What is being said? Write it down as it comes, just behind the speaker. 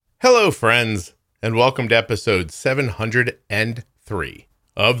Hello, friends, and welcome to episode 703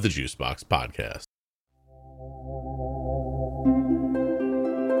 of the Juicebox Podcast.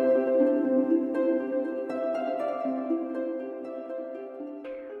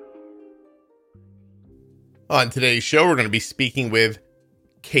 On today's show, we're going to be speaking with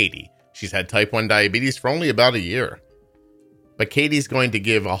Katie. She's had type 1 diabetes for only about a year. But Katie's going to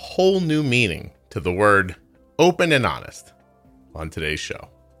give a whole new meaning to the word open and honest on today's show.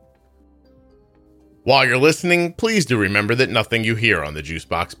 While you're listening, please do remember that nothing you hear on the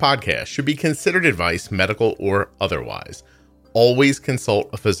Juicebox Podcast should be considered advice, medical or otherwise. Always consult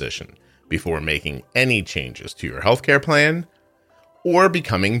a physician before making any changes to your healthcare plan or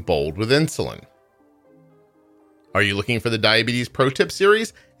becoming bold with insulin. Are you looking for the Diabetes Pro Tip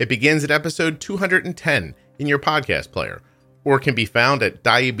series? It begins at episode 210 in your podcast player, or can be found at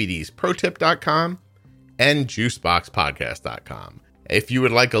diabetesprotip.com and juiceboxpodcast.com. If you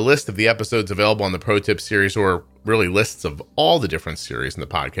would like a list of the episodes available on the Pro Tip series, or really lists of all the different series in the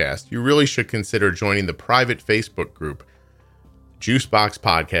podcast, you really should consider joining the private Facebook group, Juicebox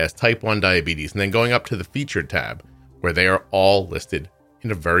Podcast Type 1 Diabetes, and then going up to the featured tab, where they are all listed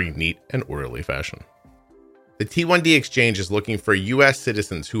in a very neat and orderly fashion. The T1D Exchange is looking for U.S.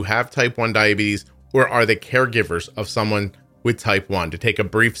 citizens who have type 1 diabetes or are the caregivers of someone with type 1 to take a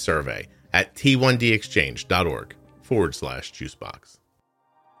brief survey at t1dexchange.org/juicebox.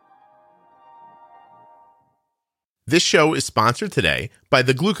 This show is sponsored today by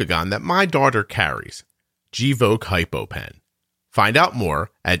the glucagon that my daughter carries, Gvoke HypoPen. Find out more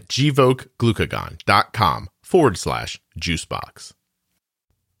at gvokeglucagon.com/juicebox.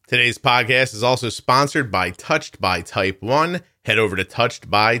 Today's podcast is also sponsored by Touched by Type 1. Head over to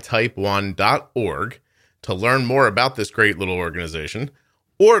touchedbytype1.org to learn more about this great little organization,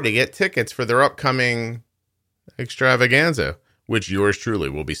 or to get tickets for their upcoming extravaganza, which yours truly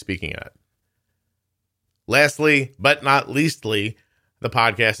will be speaking at. Lastly, but not leastly, the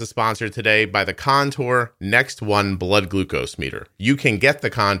podcast is sponsored today by the Contour Next One blood glucose meter. You can get the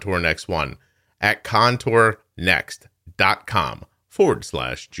Contour Next One at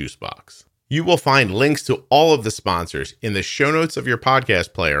contournext.com/juicebox. You will find links to all of the sponsors in the show notes of your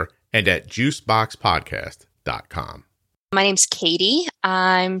podcast player and at juiceboxpodcast.com. My name's Katie.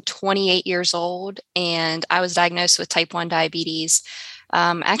 I'm 28 years old, and I was diagnosed with type 1 diabetes.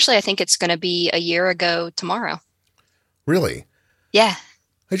 Actually, I think it's going to be a year ago tomorrow. Really? Yeah.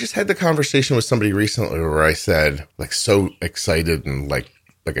 I just had the conversation with somebody recently where I said, like, so excited and like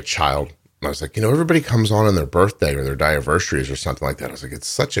a child. And I was like, everybody comes on their birthday or their diaversaries or something like that. I was like, it's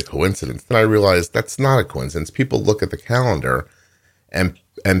such a coincidence. Then I realized that's not a coincidence. People look at the calendar and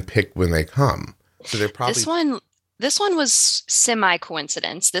pick when they come. So they're probably... This one was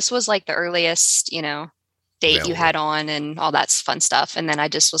semi-coincidence. This was like the earliest, date you had on and all that fun stuff. And then I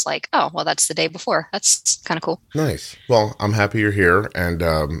just was like, oh, well, that's the day before. That's kind of cool. Nice. Well, I'm happy you're here. And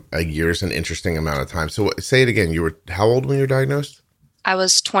a year's an interesting amount of time. So say it again. You were how old when you were diagnosed? I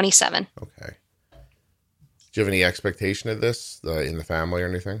was 27. Okay. Do you have any expectation of this in the family or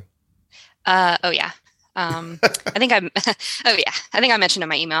anything? Oh, yeah. I think I mentioned in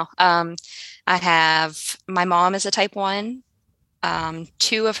my email. I have my mom is a type 1.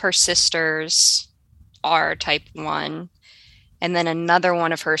 Two of her sisters are type 1. And then another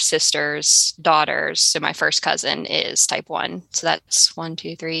one of her sister's daughters, so my first cousin, is type 1. So that's 4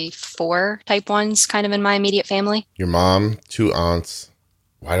 type 1s kind of in my immediate family. Your mom, 2 aunts.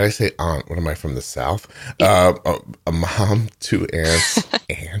 Why did I say aunt? What am I, from the South? A mom, 2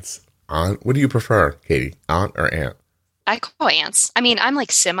 aunts, aunt. What do you prefer, Katie? Aunt or aunt? I call aunts. I mean, I'm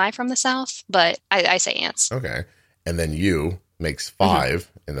like semi from the South, but I say aunts. Okay. And then you makes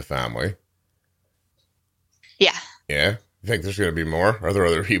 5 in the family. Yeah. Yeah? You think there's going to be more? Are there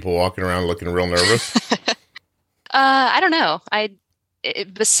other people walking around looking real nervous? I don't know.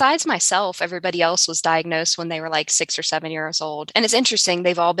 Besides myself, everybody else was diagnosed when they were like 6 or 7 years old. And it's interesting.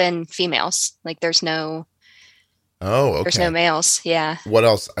 They've all been females. Like there's no... Oh, okay. There's no males. Yeah. What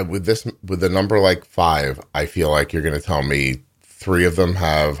else? With the number like 5, I feel like you're going to tell me 3 of them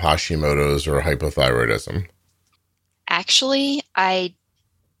have Hashimoto's or hypothyroidism. Actually, I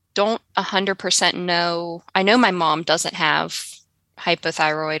don't 100% know. I know my mom doesn't have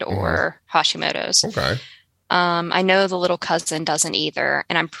hypothyroid or Hashimoto's. Okay. I know the little cousin doesn't either.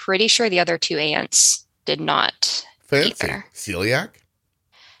 And I'm pretty sure the other 2 aunts did not. Fancy. Either. Celiac?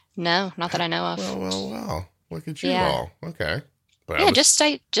 No, not that I know of. Well. Look at you all. Okay. But yeah, just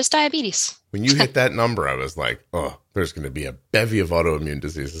diabetes. When you hit that number, I was like, oh, there's going to be a bevy of autoimmune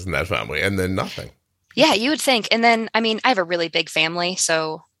diseases in that family. And then nothing. Yeah, you would think. And then, I mean, I have a really big family,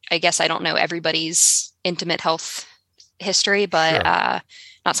 so I guess I don't know everybody's intimate health history, but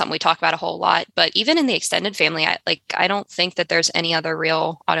not something we talk about a whole lot. But even in the extended family, I don't think that there's any other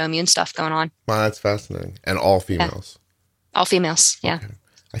real autoimmune stuff going on. Wow, that's fascinating. And all females. Yeah. All females. Yeah. Okay.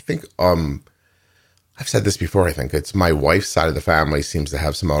 I think I've said this before. I think it's my wife's side of the family seems to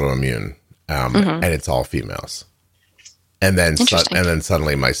have some autoimmune, and it's all females. And then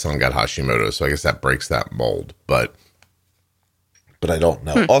suddenly my son got Hashimoto's, so I guess that breaks that mold. But I don't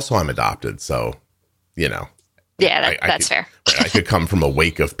know. Also, I'm adopted, so Yeah, that's fair. I could come from a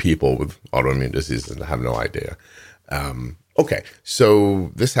wake of people with autoimmune diseases and have no idea. Okay,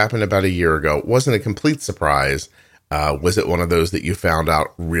 so this happened about a year ago. It wasn't a complete surprise. Was it one of those that you found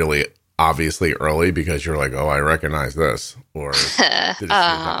out really obviously early because you're like, oh, I recognize this? Or did it sneak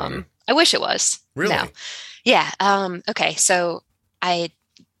up on you? I wish it was. Really? No. Yeah. Okay, so I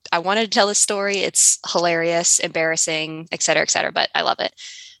wanted to tell this story. It's hilarious, embarrassing, et cetera, but I love it.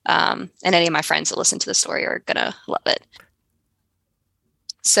 And any of my friends that listen to the story are going to love it.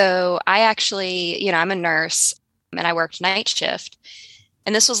 So I actually, I'm a nurse and I worked night shift.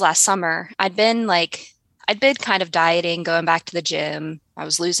 And this was last summer. I'd been kind of dieting, going back to the gym. I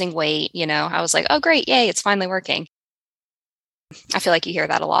was losing weight, I was like, oh, great. Yay. It's finally working. I feel like you hear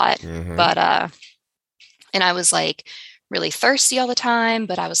that a lot, but, and I was like really thirsty all the time,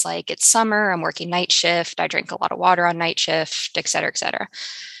 but I was like, it's summer. I'm working night shift. I drink a lot of water on night shift, et cetera, et cetera.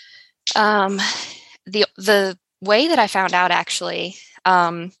 The way that I found out, actually,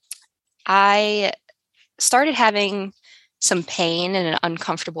 I started having some pain in an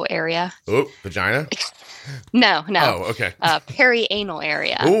uncomfortable area. Oh, vagina? No. Oh, okay. Perianal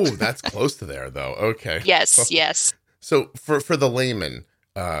area. Oh, that's close to there, though. Okay. Yes. So for the layman,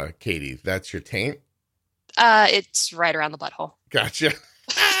 Katie, that's your taint? It's right around the butthole. Gotcha.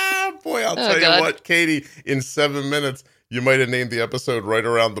 Boy, I'll tell you what, Katie, in 7 minutes, you might have named the episode Right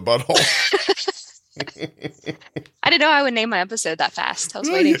Around the Butthole. I didn't know I would name my episode that fast. I was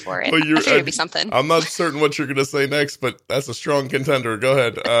waiting for it. I figured it'd be something. I'm not certain what you're going to say next, but that's a strong contender. Go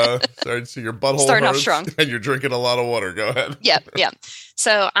ahead. Sorry, so your butthole starting hurts off strong. And you're drinking a lot of water. Go ahead. Yep.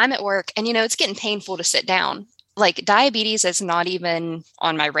 So I'm at work, and it's getting painful to sit down. Like, diabetes is not even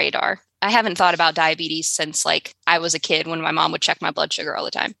on my radar. I haven't thought about diabetes since I was a kid when my mom would check my blood sugar all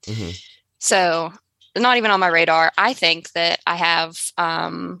the time. So not even on my radar. I think that I have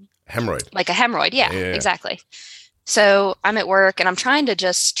hemorrhoid. Like a hemorrhoid. Yeah, exactly. So I'm at work and I'm trying to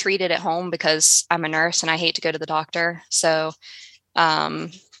just treat it at home because I'm a nurse and I hate to go to the doctor. So I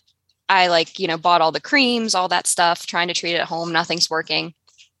bought all the creams, all that stuff, trying to treat it at home. Nothing's working.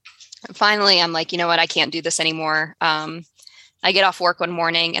 And finally, I'm like, you know what? I can't do this anymore. I get off work one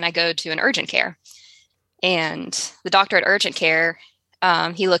morning and I go to an urgent care. And the doctor at urgent care,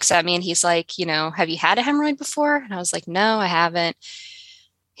 he looks at me and he's like, have you had a hemorrhoid before? And I was like, no, I haven't.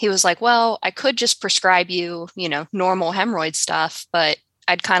 He was like, well, I could just prescribe you, normal hemorrhoid stuff, but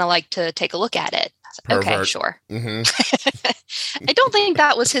I'd kind of like to take a look at it. Okay, sure. I don't think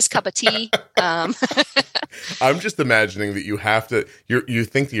that was his cup of tea. I'm just imagining that you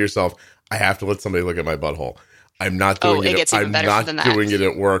think to yourself, I have to let somebody look at my butthole. I'm not doing it. Gets even better than that. Doing it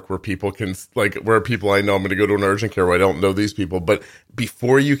at work where people can where people I know I'm going to go to an urgent care where I don't know these people. But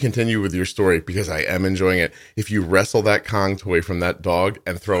before you continue with your story, because I am enjoying it, if you wrestle that Kong toy from that dog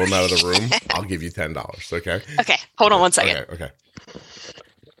and throw him out of the room, I'll give you $10. Okay. Okay. Hold on one second. Okay.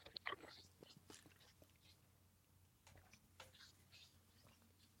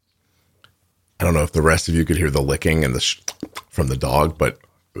 I don't know if the rest of you could hear the licking and from the dog, but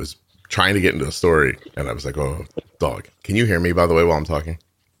it was trying to get into the story, and I was like, oh, dog. Can you hear me, by the way, while I'm talking?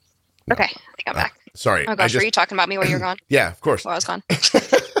 No. Okay, I think I'm back. Sorry. Oh, gosh, were you talking about me while you were gone? Yeah, of course. While I was gone.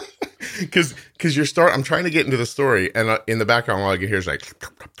 Because I'm trying to get into the story, and in the background, all I can hear is like,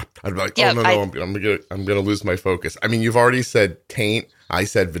 I'd be like, oh, no, I'm gonna lose my focus. I mean, you've already said taint. I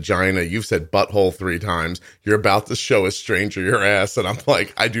said vagina. You've said butthole 3 times. You're about to show a stranger your ass, and I'm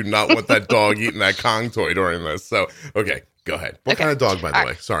like, I do not want that dog eating that Kong toy during this. So, okay. Go ahead. What kind of dog, by the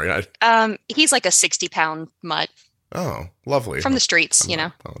way? Sorry. He's like a 60-pound mutt. Oh, lovely. From the streets,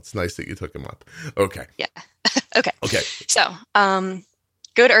 Oh, it's nice that you took him up. Okay. Yeah. Okay. So,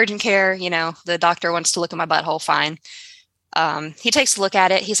 go to urgent care. The doctor wants to look at my butthole. Fine. He takes a look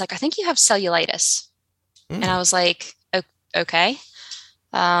at it. He's like, I think you have cellulitis. And I was like, okay.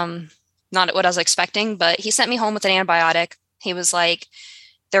 Not what I was expecting, but he sent me home with an antibiotic. He was like,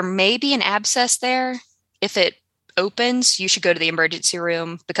 there may be an abscess there. If it opens, you should go to the emergency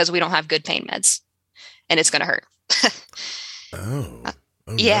room because we don't have good pain meds and it's going to hurt.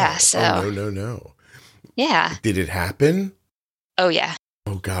 Yeah. No. So No. Yeah. Did it happen? Oh yeah.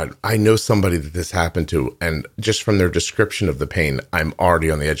 Oh God. I know somebody that this happened to, and just from their description of the pain, I'm already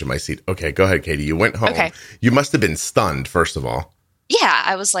on the edge of my seat. Okay. Go ahead, Katie. You went home. Okay. You must have been stunned, first of all. Yeah,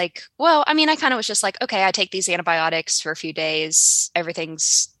 I was like, well, I mean, I kind of was just like, okay, I take these antibiotics for a few days.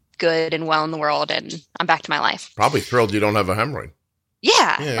 Everything's good and well in the world, and I'm back to my life. Probably thrilled you don't have a hemorrhoid.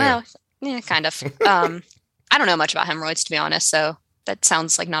 Yeah, Yeah, well, yeah, kind of. I don't know much about hemorrhoids, to be honest, so that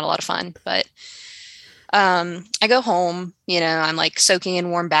sounds like not a lot of fun. But I go home, I'm like soaking in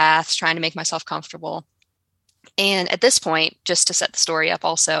warm baths, trying to make myself comfortable. And at this point, just to set the story up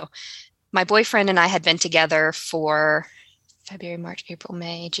also, my boyfriend and I had been together for February, March, April,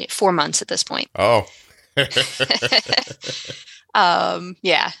 May, June, 4 months at this point. Oh.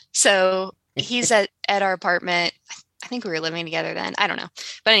 Yeah. So he's at our apartment. I think we were living together then. I don't know.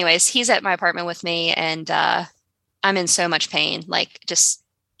 But anyways, he's at my apartment with me, and I'm in so much pain, like just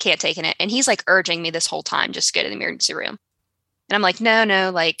can't take it. And he's like urging me this whole time, just go to the emergency room. And I'm like,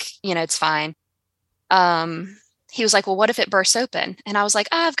 no, like, it's fine. He was like, well, what if it bursts open? And I was like,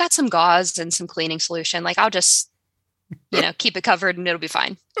 I've got some gauze and some cleaning solution. Like, I'll just, keep it covered and it'll be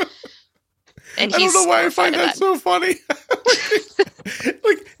fine. And I don't know why I find that so funny.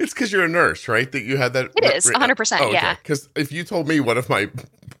 Like, it's because you're a nurse, right? That you had that. It is 100%. Oh, okay. Yeah. Because if you told me what if I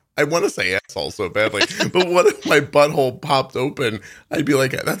want to say asshole so badly, but what if my butthole popped open? I'd be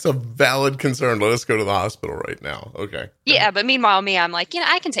like, that's a valid concern. Let us go to the hospital right now. Okay. Yeah. But meanwhile, I'm like,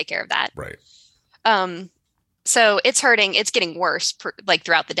 I can take care of that. Right. So it's hurting. It's getting worse like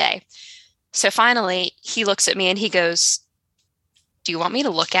throughout the day. So finally he looks at me and he goes, do you want me to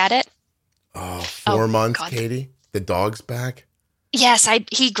look at it? Oh, 4 months, God. Katie? The dog's back? Yes,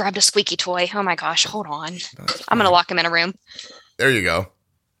 he grabbed a squeaky toy. Oh my gosh, hold on. I'm going to lock him in a room. There you go.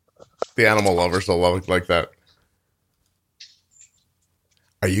 The animal lovers will love it like that.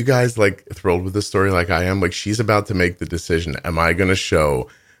 Are you guys like thrilled with this story like I am? Like, she's about to make the decision. Am I going to show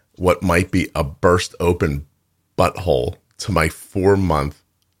what might be a burst open butthole to my 4-month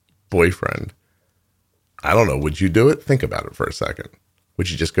boyfriend? I don't know. Would you do it? Think about it for a second. Would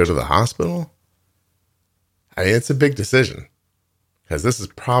you just go to the hospital? I mean, it's a big decision because this is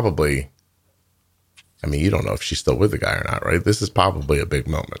probably, I mean, you don't know if she's still with the guy or not, right? This is probably a big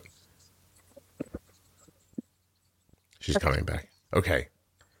moment. She's coming back. Okay.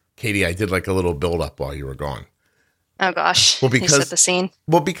 Katie, I did like a little build up while you were gone. Oh gosh. Well, because set the scene.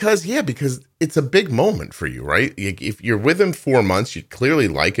 Well, because it's a big moment for you, right? If you're with him 4 months, you clearly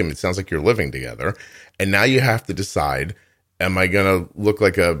like him. It sounds like you're living together. And now you have to decide, am I going to look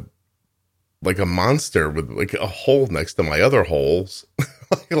like a monster with like a hole next to my other holes?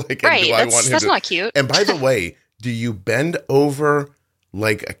 Right. That's not cute. And by the way, do you bend over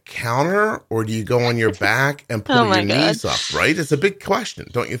like a counter or do you go on your back and pull your knees up, right? It's a big question,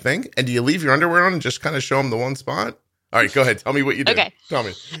 don't you think? And do you leave your underwear on and just kind of show them the one spot? All right, go ahead. Tell me what you did. Okay. Tell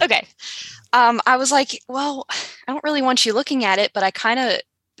me. Okay. I was like, well, I don't really want you looking at it, but I kind of,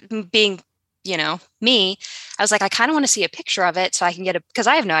 being, me, I was like, I kind of want to see a picture of it so I can because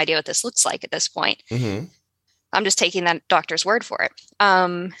I have no idea what this looks like at this point. Mm-hmm. I'm just taking that doctor's word for it.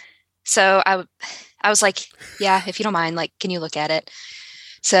 So I was like, yeah, if you don't mind, like, can you look at it?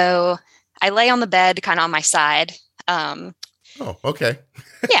 So I lay on the bed, kind of on my side. Oh, okay.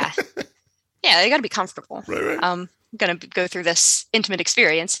 Yeah. Yeah, you got to be comfortable. Right. I'm going to go through this intimate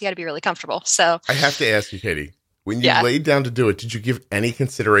experience. You got to be really comfortable. So I have to ask you, Katie, when you laid down to do it, did you give any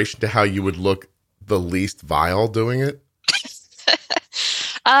consideration to how you would look the least vile doing it?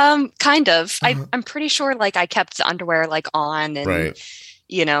 Kind of. I'm pretty sure like I kept the underwear like on and,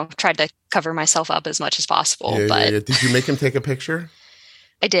 tried to cover myself up as much as possible. Yeah. Did you make him take a picture?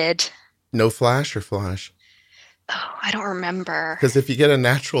 I did. No flash or flash? Oh, I don't remember. Because if you get a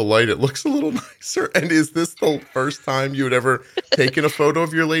natural light, it looks a little nicer. And is this the first time you had ever taken a photo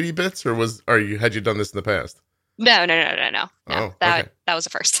of your lady bits, or had you done this in the past? No. Oh, that was the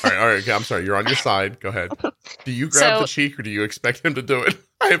first. All right. I'm sorry. You're on your side. Go ahead. Do you grab the cheek, or do you expect him to do it?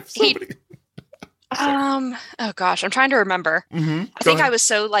 I have so many. Oh gosh, I'm trying to remember. Mm-hmm. I think I was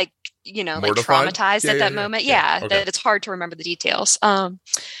so like traumatized at that moment. Yeah, okay. That it's hard to remember the details. I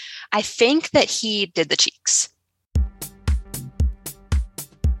think that he did the cheeks.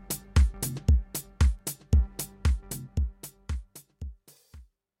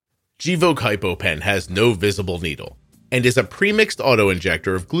 Gvoke HypoPen has no visible needle and is a premixed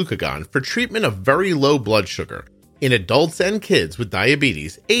autoinjector of glucagon for treatment of very low blood sugar in adults and kids with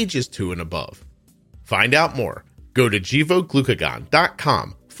diabetes ages 2 and above. Find out more. Go to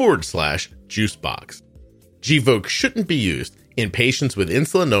gvokeglucagon.com/juicebox. Gvoke shouldn't be used in patients with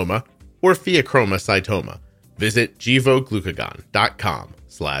insulinoma or pheochromocytoma. Visit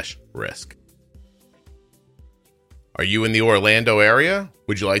gvokeglucagon.com/risk. Are you in the Orlando area?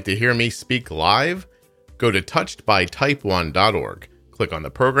 Would you like to hear me speak live? Go to touchedbytype1.org. Click on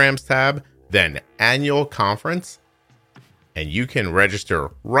the Programs tab, then Annual Conference. and you can register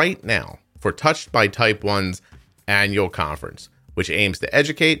right now for Touched by Type 1's annual conference, which aims to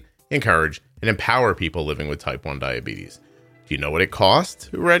educate, encourage, and empower people living with type 1 diabetes. Do you know what it costs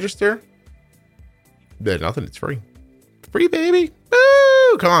to register? Nothing. It's free. Free, baby.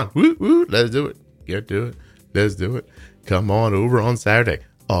 Woo! Come on. Woo, woo. Let's do it. Get to it. Let's do it. Come on over on Saturday,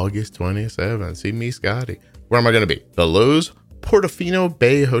 August 27th. See me, Scotty. Where am I going to be? The Lowe's Portofino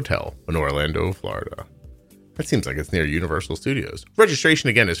Bay Hotel in Orlando, Florida. That seems like it's near Universal Studios. Registration,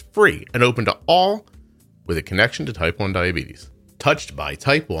 again, is free and open to all with a connection to type 1 diabetes.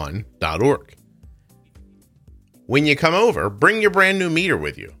 Touchedbytype1.org. When you come over, bring your brand new meter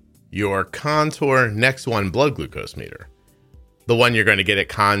with you. Your Contour Next One blood glucose meter. The one you're going to get at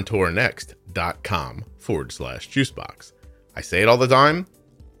contournext.com/juicebox. I say it all the time.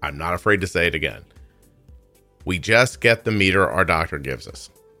 I'm not afraid to say it again. We just get the meter our doctor gives us.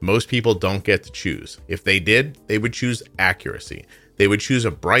 Most people don't get to choose. If they did, they would choose accuracy. They would choose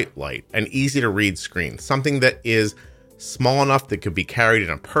a bright light, an easy to read screen, something that is small enough that could be carried in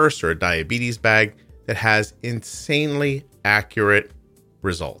a purse or a diabetes bag that has insanely accurate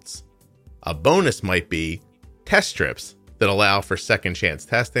results. A bonus might be test strips that allow for second chance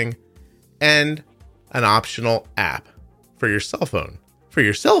testing and an optional app for your cell phone. For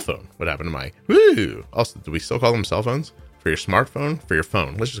your cell phone. What happened to my... Woo! Also, do we still call them cell phones? For your smartphone? For your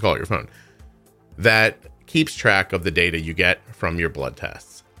phone. Let's just call it your phone. That keeps track of the data you get from your blood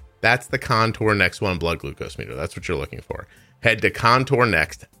tests. That's the Contour Next One blood glucose meter. That's what you're looking for. Head to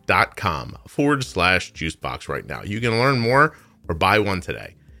contournext.com/juicebox right now. You can learn more or buy one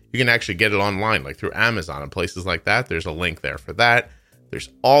today. You can actually get it online, like through Amazon and places like that. There's a link there for that. There's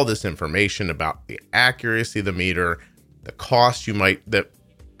all this information about the accuracy of the meter, the costs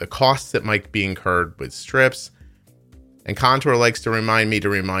that might be incurred with strips. And Contour likes to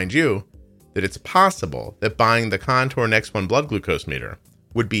remind you that it's possible that buying the Contour Next One blood glucose meter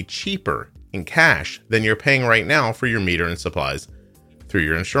would be cheaper in cash than you're paying right now for your meter and supplies through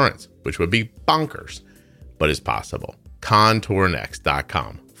your insurance, which would be bonkers, but is possible.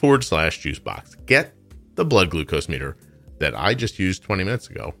 contournext.com/juicebox. Get the blood glucose meter that I just used 20 minutes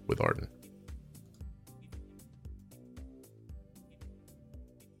ago with Arden.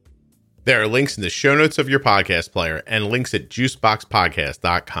 There are links in the show notes of your podcast player and links at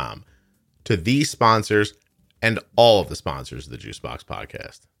juiceboxpodcast.com to these sponsors and all of the sponsors of the Juicebox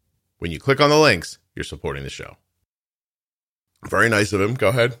Podcast. When you click on the links, you're supporting the show. Very nice of him. Go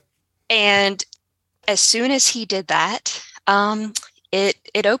ahead. And as soon as he did that, it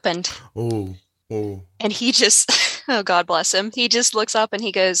opened. Oh. And he just, oh, God bless him. He just looks up and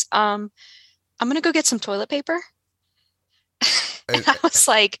he goes, I'm going to go get some toilet paper. And I was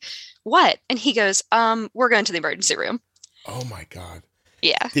like, what? And he goes, we're going to the emergency room. Oh my God.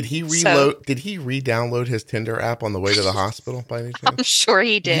 Yeah. Did he re-download his Tinder app on the way to the hospital by any chance? I'm sure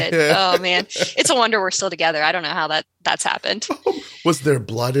he did. Yeah. Oh man. It's a wonder we're still together. I don't know how that's happened. Was there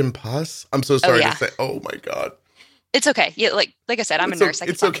blood and pus? I'm so sorry to say. Oh my God. It's okay. Yeah, like I said, I'm a nurse. I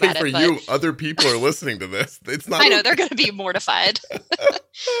can talk about it. It's okay for you. Other people are listening to this. It's not. I know they're going to be mortified.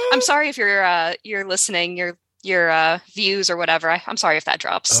 I'm sorry if you're listening. Your views or whatever. I'm sorry if that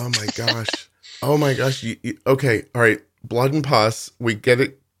drops. Oh my gosh. Oh my gosh. Okay. All right. Blood and pus. We get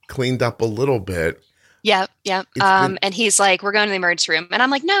it cleaned up a little bit. Yeah. And he's like, we're going to the emergency room. And I'm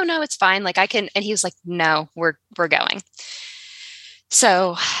like, no, it's fine. Like I can. And he was like, no, we're going.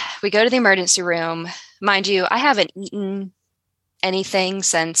 So we go to the emergency room. Mind you, I haven't eaten anything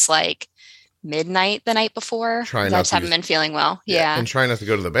since like midnight the night before. I just haven't been feeling well. Yeah. And trying not to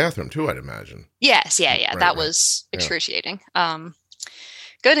go to the bathroom too, I'd imagine. Yes. Yeah. That was excruciating. Go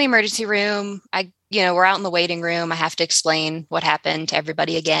to the emergency room. We're out in the waiting room. I have to explain what happened to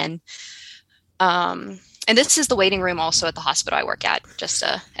everybody again. And this is the waiting room also at the hospital I work at, just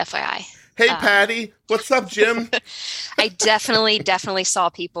a FYI. Hey, Patty. What's up, Jim? I definitely saw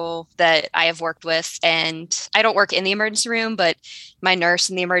people that I have worked with, and I don't work in the emergency room, but my nurse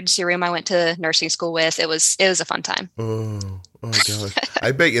in the emergency room I went to nursing school with, it was a fun time. Oh gosh.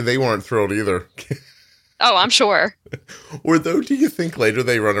 I bet you they weren't thrilled either. Oh, I'm sure. Or though, do you think later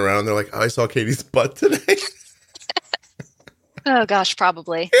they run around and they're like, I saw Katie's butt today? Oh gosh,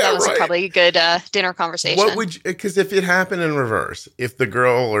 probably. Yeah, that was probably a good dinner conversation. What would because if it happened in reverse, if the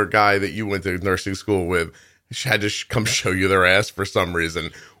girl or guy that you went to nursing school with had to come show you their ass for some reason,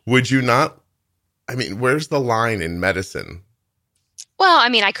 would you not? I mean, where's the line in medicine? Well, I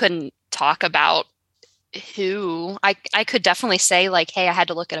mean, I couldn't talk about who. I could definitely say like, hey, I had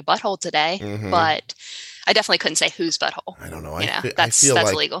to look at a butthole today, but I definitely couldn't say whose butthole. I don't know. That's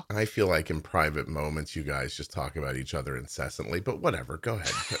illegal. I feel like in private moments, you guys just talk about each other incessantly, but whatever. Go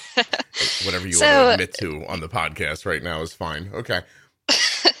ahead. Whatever you want to So, admit to on the podcast right now is fine. Okay.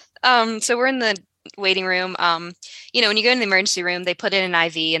 so we're in the waiting room. When you go in the emergency room, they put in an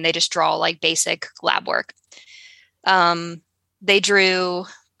IV and they just draw like basic lab work. They drew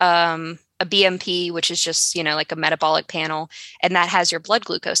a BMP, which is just, like a metabolic panel, and that has your blood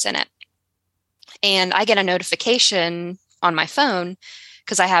glucose in it. And I get a notification on my phone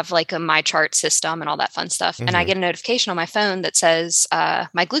because I have like a my chart system and all that fun stuff. And I get a notification on my phone that says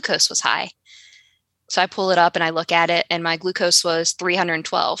my glucose was high. So I pull it up and I look at it, and my glucose was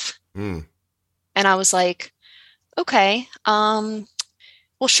 312. And I was like, okay, well,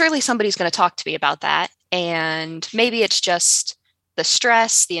 surely somebody's going to talk to me about that. And maybe it's just the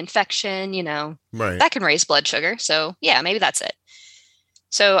stress, the infection, Right. that can raise blood sugar. So yeah, maybe that's it.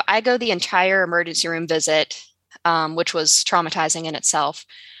 So I go the entire emergency room visit, which was traumatizing in itself.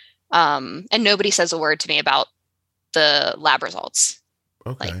 And nobody says a word to me about the lab results.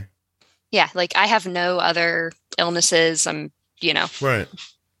 Okay. Like I have no other illnesses. I'm, Right.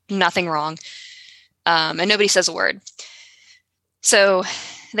 nothing wrong. And nobody says a word. So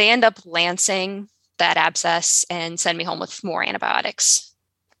they end up lancing that abscess and send me home with more antibiotics,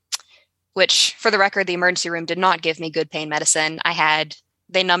 which, for the record, the emergency room did not give me good pain medicine.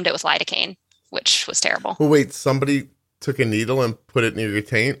 They numbed it with lidocaine, which was terrible. Well, wait, somebody took a needle and put it near your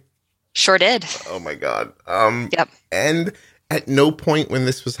taint? Sure did. Oh my God. Yep. And at no point when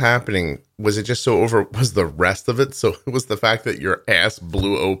this was happening, was it just was the rest of it? So it was the fact that your ass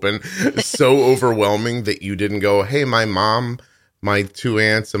blew open so overwhelming that you didn't go, hey, my mom, my 2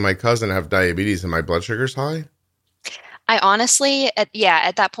 aunts, and my cousin have diabetes and my blood sugar's high? I honestly, at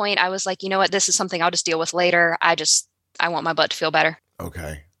that point, I was like, you know what? This is something I'll just deal with later. I want my butt to feel better.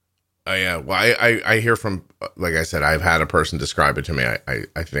 Okay. Oh, yeah. Well, I hear from, like I said, I've had a person describe it to me.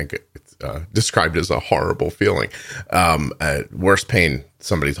 I think it's described as a horrible feeling. Worst pain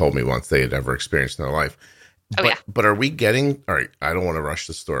somebody told me once they had ever experienced in their life. But are we getting, all right, I don't want to rush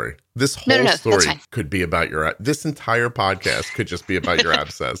the story. This whole story could be about this entire podcast could just be about your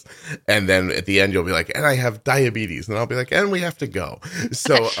abscess. And then at the end, you'll be like, and I have diabetes. And I'll be like, and we have to go.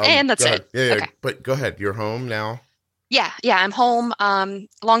 So, and that's it. Yeah. Okay. But go ahead. You're home now? Yeah, I'm home.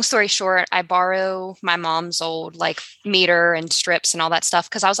 Long story short, I borrow my mom's old like meter and strips and all that stuff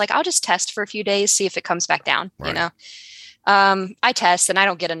because I was like, I'll just test for a few days, see if it comes back down. Right. I test and I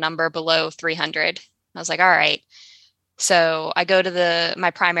don't get a number below 300. I was like, all right. So I go to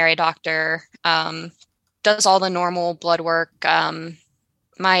my primary doctor, does all the normal blood work. My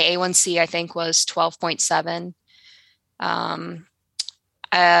A1C, I think, was 12.7.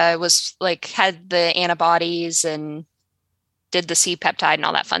 I was like, had the antibodies and did the C-peptide and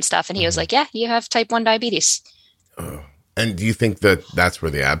all that fun stuff. And he was like, yeah, you have type 1 diabetes. And do you think that that's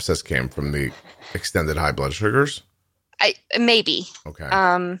where the abscess came from, the extended high blood sugars? Maybe. Okay.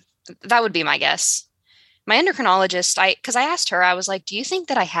 That would be my guess. My endocrinologist, because I asked her, I was like, do you think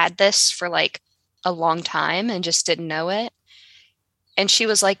that I had this for like a long time and just didn't know it? And she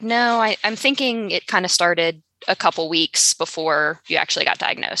was like, no, I'm thinking it kind of started a couple weeks before you actually got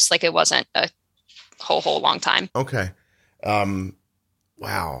diagnosed. Like it wasn't a whole long time. Okay.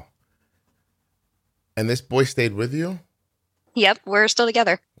 Wow. And this boy stayed with you? Yep. We're still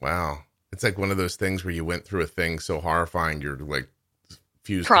together. Wow. It's like one of those things where you went through a thing so horrifying, you're like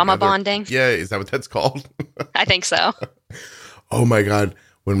fused trauma together. Bonding. Yeah. Is that what that's called? I think so. Oh my God.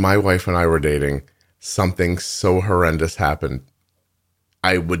 When my wife and I were dating, something so horrendous happened.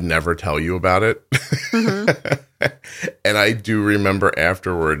 I would never tell you about it. And I do remember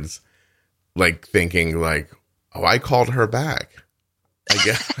afterwards, like thinking like, oh, I called her back.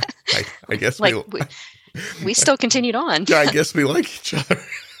 I guess like we still continued on. Yeah, I guess we like each other.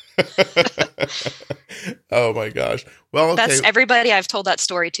 Oh my gosh. Well, okay. That's everybody I've told that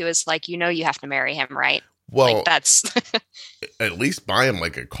story to is like, you have to marry him, right? Well, like that's at least buy him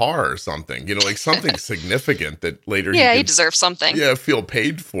like a car or something, like something significant that later he deserves something. Yeah, feel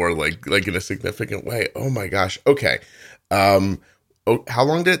paid for like in a significant way. Oh my gosh. Okay. How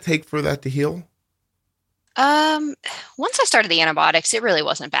long did it take for that to heal? Once I started the antibiotics, it really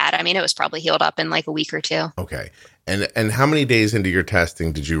wasn't bad. I mean, it was probably healed up in like a week or two. Okay. And how many days into your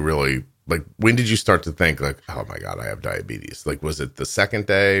testing did you really, like, when did you start to think like, oh my God, I have diabetes? Like, was it the second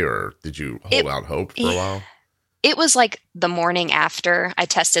day or did you hold out hope for a while? It was like the morning after. I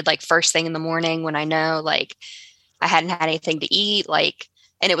tested like first thing in the morning when I know like I hadn't had anything to eat, like,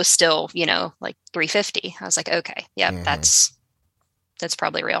 and it was still, like 350. I was like, okay, yeah, that's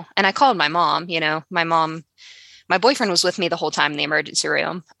probably real. And I called my mom, my boyfriend was with me the whole time in the emergency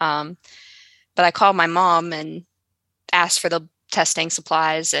room. But I called my mom and asked for the testing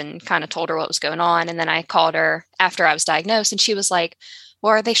supplies and kind of told her what was going on. And then I called her after I was diagnosed and she was like,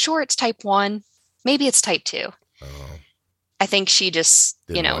 well, are they sure it's type 1? Maybe it's type 2. Oh, I think she just,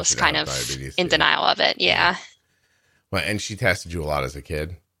 didn't want was you to kind have of diabetes. in denial of it. Yeah. Well, and she tested you a lot as a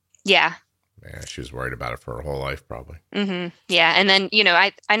kid. Yeah. Yeah, she was worried about it for her whole life, probably. Yeah. And then,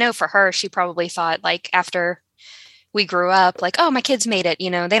 I know for her, she probably thought like after we grew up, like, oh, my kids made it, they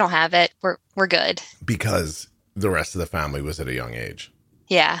don't have it. We're good. Because the rest of the family was at a young age.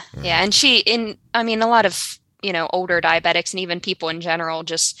 Yeah. Yeah. And a lot of, older diabetics and even people in general,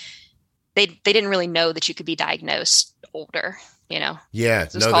 just, they didn't really know that you could be diagnosed older, Yeah.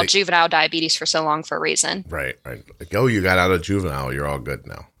 It was called juvenile diabetes for so long for a reason. Right. Like, oh, you got out of juvenile. You're all good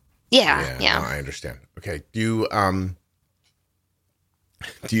now. Yeah. No, I understand. Okay. Do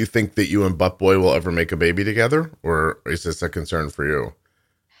you think that you and Butt Boy will ever make a baby together, or is this a concern for you?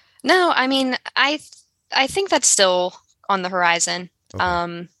 No, I think that's still on the horizon.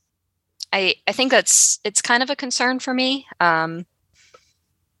 Okay. I think it's kind of a concern for me. But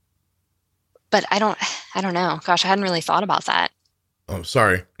I don't know. Gosh, I hadn't really thought about that. Oh,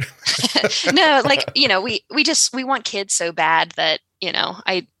 sorry. No, like, we want kids so bad that,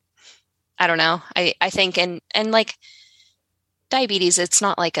 I don't know. I think, and like diabetes, it's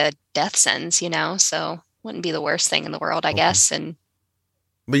not like a death sentence, so wouldn't be the worst thing in the world, I guess. And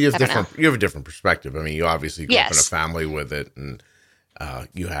but you have a different perspective. I mean, you obviously grew up in a Yes. family with it, and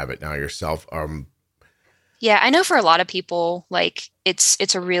you have it now yourself. Yeah, I know for a lot of people, like it's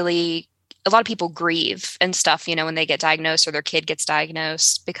a lot of people grieve and stuff, when they get diagnosed or their kid gets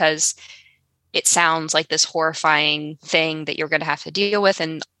diagnosed, because it sounds like this horrifying thing that you're going to have to deal with.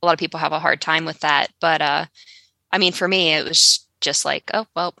 And a lot of people have a hard time with that. But, for me, it was just like, oh,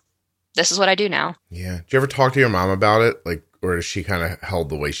 well, this is what I do now. Yeah. Did you ever talk to your mom about it? Like, or is she kind of held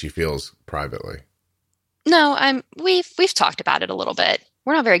the way she feels privately? No, we've talked about it a little bit.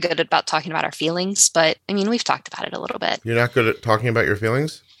 We're not very good about talking about our feelings, but we've talked about it a little bit. You're not good at talking about your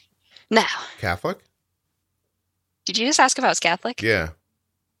feelings? No. Catholic? Did you just ask if I was Catholic? Yeah.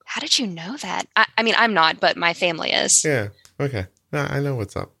 How did you know that? I'm not, but my family is. Yeah. Okay. No, I know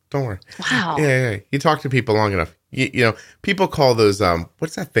what's up. Don't worry. Wow. Yeah. You talk to people long enough. People call those,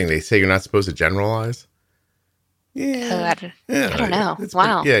 what's that thing they say you're not supposed to generalize? Yeah. I don't know. It's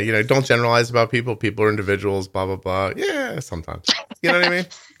Wow. Don't generalize about people. People are individuals, blah, blah, blah. Yeah, sometimes. You know what I mean?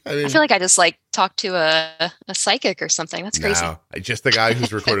 I feel like I just talked to a psychic or something. That's crazy. No, just the guy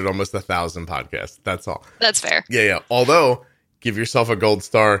who's recorded almost 1,000 podcasts. That's all. That's fair. Yeah. Although, give yourself a gold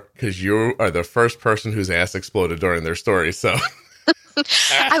star because you are the first person whose ass exploded during their story. So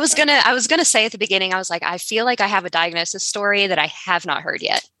I was gonna say at the beginning, I was like, I feel like I have a diagnosis story that I have not heard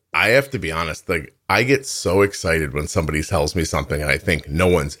yet. I have to be honest, like I get so excited when somebody tells me something and I think no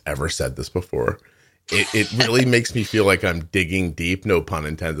one's ever said this before. It really makes me feel like I'm digging deep, no pun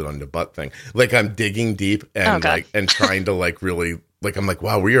intended on the butt thing. Like I'm digging deep and and trying to really I'm like,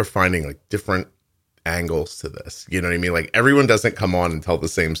 wow, we are finding different angles to this. You know what I mean? Like everyone doesn't come on and tell the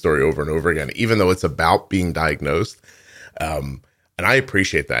same story over and over again, even though it's about being diagnosed. And I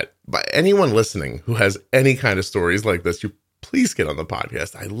appreciate that. But anyone listening who has any kind of stories like this, you please get on the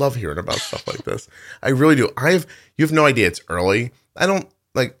podcast. I love hearing about stuff like this. I really do. You have no idea. It's early. I don't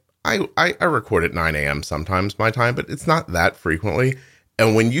I record at 9 a.m. sometimes my time, but it's not that frequently.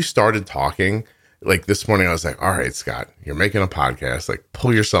 And when you started talking, this morning, I was like, all right, Scott, you're making a podcast.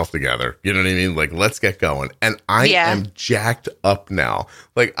 Pull yourself together. You know what I mean? Let's get going. And I am jacked up now.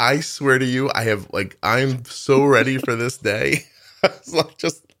 I swear to you, I'm so ready for this day.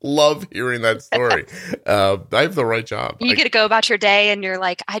 Just love hearing that story. I have the right job. You get to go about your day and you're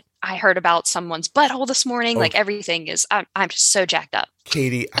like, I heard about someone's butthole this morning. Everything is, I'm just so jacked up.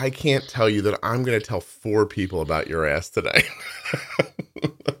 Katie, I can't tell you that I'm going to tell 4 people about your ass today.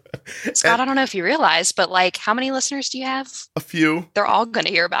 Scott, I don't know if you realize, but how many listeners do you have? A few. They're all going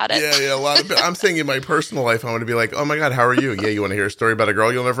to hear about it. Yeah, a lot of. I'm saying in my personal life, I want to be like, oh my God, how are you? Yeah, you want to hear a story about a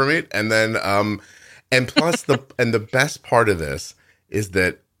girl you'll never meet? And then, and plus the best part of this is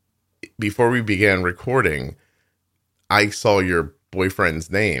that before we began recording, I saw your boyfriend's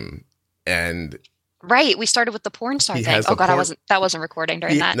name and. Right, we started with the porn star thing. Oh God, that wasn't recording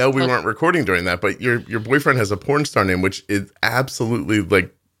during that. No, we weren't recording during that. But your boyfriend has a porn star name, which is absolutely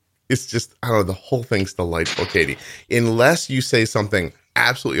it's just I don't know. The whole thing's delightful, Katie. Unless you say something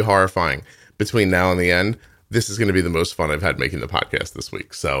absolutely horrifying between now and the end, this is going to be the most fun I've had making the podcast this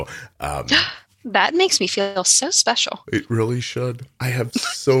week. So, That makes me feel so special. It really should. I have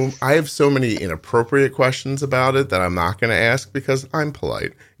so many inappropriate questions about it that I'm not going to ask because I'm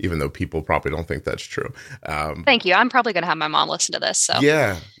polite, even though people probably don't think that's true. Um, Thank you. I'm probably going to have my mom listen to this. So,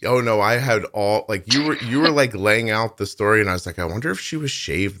 yeah. Oh no, I had all like you were like laying out the story, and I was like, I wonder if she was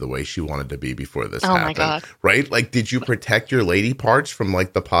shaved the way she wanted to be before this oh my happened, God. right? Like, did you protect your lady parts from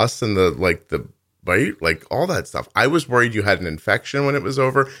like the pus and the right, like all that stuff? I was worried you had an infection when it was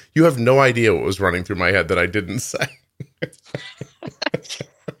over. You have no idea what was running through my head that I didn't say. I'm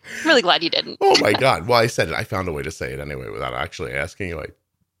really glad you didn't. Oh my God. Well, I said it. I found a way to say it anyway without actually asking you. Like,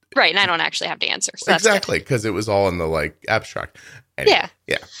 Right. And I don't actually have to answer. So that's exactly. Because it was all in the like abstract. good. Anyway,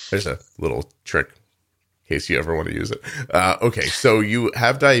 Yeah. yeah. There's a little trick in case you ever want to use it. Okay. So you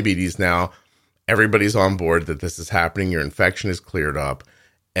have diabetes now. Everybody's on board that this is happening. Your infection is cleared up.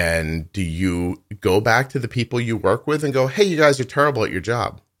 And do you go back to the people you work with and go, hey, you guys are terrible at your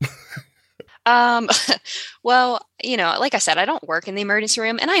job? Um, well, like I said, I don't work in the emergency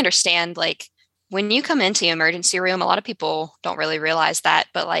room, and I understand like when you come into the emergency room, a lot of people don't really realize that,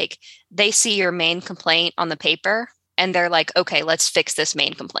 but like they see your main complaint on the paper and they're like, okay, let's fix this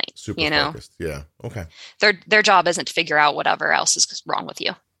main complaint. Super focused. Yeah. Okay. Their job isn't to figure out whatever else is wrong with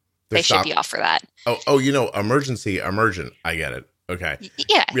you. They're They ship you off for that. Oh, emergency, emergent. I get it. Okay.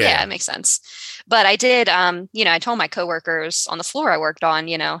 Yeah, it makes sense. But I did, I told my coworkers on the floor I worked on,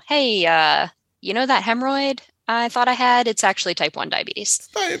 hey, that hemorrhoid I thought I had, it's actually type 1 diabetes. It's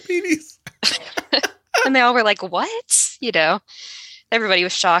diabetes. And they all were like, what? Everybody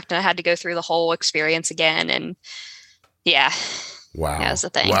was shocked, and I had to go through the whole experience again. And yeah, Wow. that was the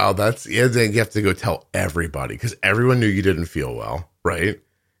thing. Wow. Then you have to go tell everybody because everyone knew you didn't feel well, right?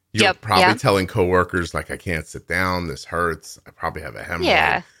 You're Yep, probably yeah. telling coworkers like, I can't sit down. This hurts. I probably have a hemorrhoid.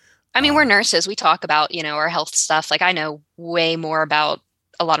 Yeah. I mean, we're nurses. We talk about, our health stuff. Like I know way more about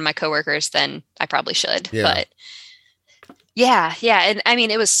a lot of my coworkers than I probably should. Yeah. But yeah. And I mean,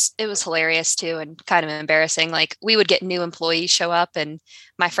 it was hilarious too and kind of embarrassing. Like we would get new employees show up and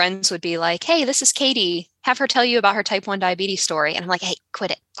my friends would be like, hey, this is Katie. Have her tell you about her type 1 diabetes story. And I'm like, hey,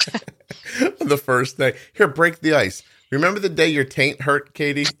 quit it. The first day. Here, break the ice. Remember the day your taint hurt,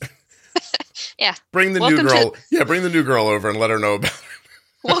 Katie? Yeah. Bring the new girl. Bring the new girl over and let her know about it.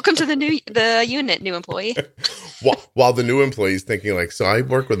 Welcome to the unit, new employee. While the new employee is thinking like, so I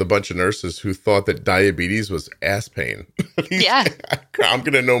work with a bunch of nurses who thought that diabetes was ass pain. Yeah. I'm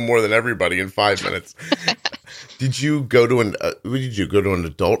going to know more than everybody in 5 minutes. Did you go to an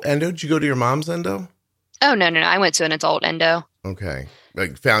adult endo? Did you go to your mom's endo? Oh, no. I went to an adult endo. Okay.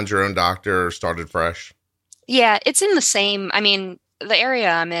 Like found your own doctor or started fresh? Yeah, it's in the same, I mean, the area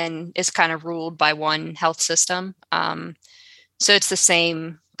I'm in is kind of ruled by one health system. So it's the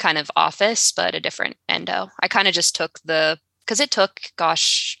same kind of office, but a different endo. I kind of just took because it took,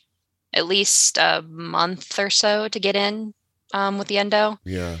 gosh, at least a month or so to get in with the endo.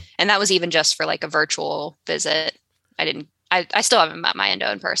 Yeah. And that was even just for like a virtual visit. I still haven't met my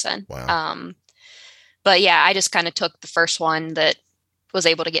endo in person. Wow. But yeah, I just kind of took the first one that was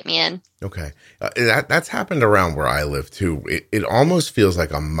able to get me in. Okay. That's happened around where I live too. It almost feels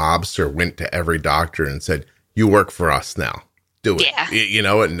like a mobster went to every doctor and said, you work for us now. Do it.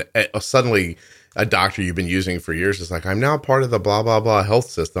 Yeah. And suddenly a doctor you've been using for years is like, I'm now part of the blah, blah, blah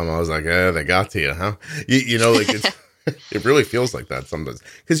health system. I was like, they got to you, huh? Like it's, it really feels like that sometimes.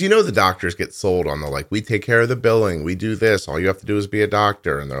 Because the doctors get sold on the like, we take care of the billing. We do this. All you have to do is be a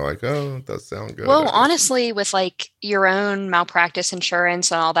doctor. And they're like, oh, it does sound good. Well, honestly, with like your own malpractice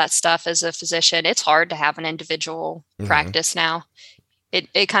insurance and all that stuff as a physician, it's hard to have an individual practice now.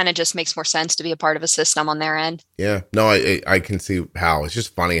 It kind of just makes more sense to be a part of a system on their end. Yeah. No, I can see how. It's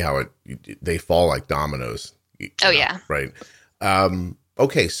just funny how they fall like dominoes. Yeah. Right.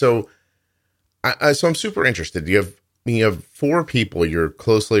 Okay. So I'm super interested. You have 4 people you're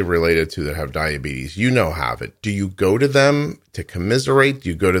closely related to that have diabetes. Have it. Do you go to them to commiserate? Do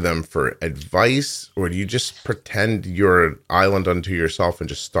you go to them for advice? Or do you just pretend you're an island unto yourself and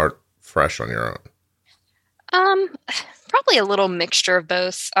just start fresh on your own? Probably a little mixture of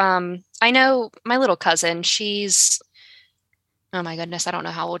both. I know my little cousin, oh my goodness, I don't know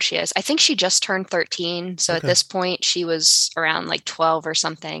how old she is. I think she just turned 13. So At this point, she was around like 12 or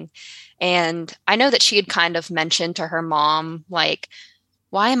something. And I know that she had kind of mentioned to her mom, like,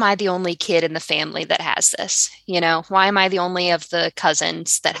 why am I the only kid in the family that has this? Why am I the only of the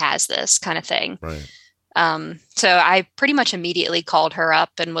cousins that has this kind of thing? Right. So I pretty much immediately called her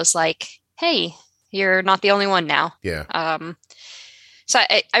up and was like, hey, you're not the only one now. Yeah. So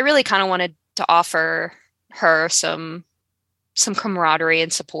I really kind of wanted to offer her some camaraderie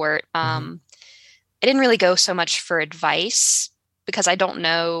and support. I didn't really go so much for advice because I don't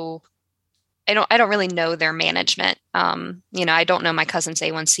know I don't really know their management. I don't know my cousin's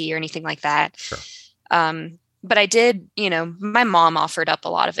A1C or anything like that. Sure. But I did, my mom offered up a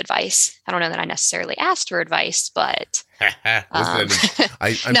lot of advice. I don't know that I necessarily asked for advice, but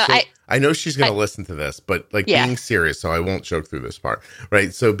Listen, no, I know she's going I to listen to this, but like yeah. being serious, so I won't joke through this part,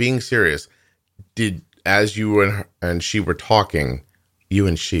 right? So being serious, as you and she were talking, you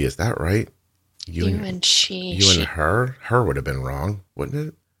and she, is that right? You and she, you and her would have been wrong, wouldn't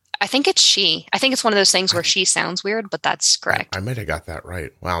it? I think it's she. I think it's one of those things where she sounds weird, but that's correct. I might have got that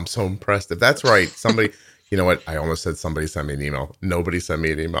right. Wow, I'm so impressed. If that's right, somebody, you know what? I almost said somebody sent me an email. Nobody sent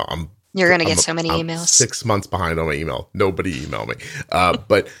me an email. You're going to get so many I'm emails. 6 months behind on my email. Nobody emailed me.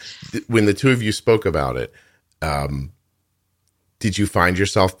 But when the two of you spoke about it, did you find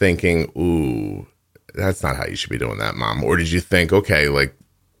yourself thinking, ooh, that's not how you should be doing that, Mom? Or did you think, okay, like,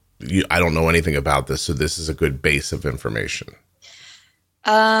 I don't know anything about this, so this is a good base of information?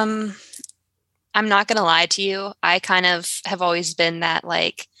 I'm not going to lie to you. I kind of have always been that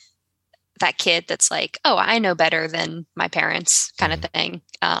kid that's like, oh, I know better than my parents kind of thing.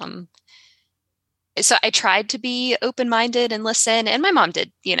 So I tried to be open-minded and listen, and my mom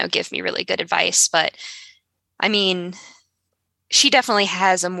did, give me really good advice, but I mean, she definitely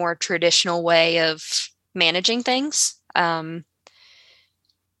has a more traditional way of managing things. When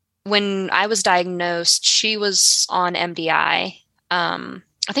I was diagnosed, she was on MDI.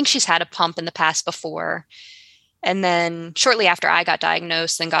 I think she's had a pump in the past before. And then shortly after I got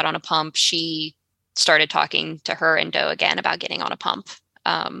diagnosed and got on a pump, she started talking to her endo again about getting on a pump.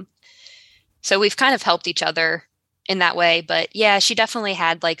 So we've kind of helped each other in that way. But yeah, she definitely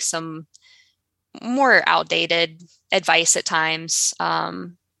had like some more outdated advice at times.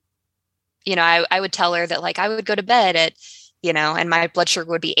 I would tell her that like I would go to bed at, and my blood sugar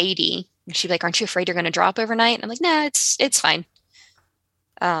would be 80. And she'd be like, aren't you afraid you're going to drop overnight? And I'm like, nah, it's fine.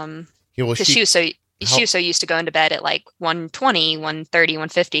 Because she was so used to going to bed at like 120, 130,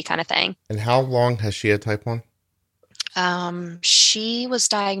 150 kind of thing. And how long has she had type 1? She was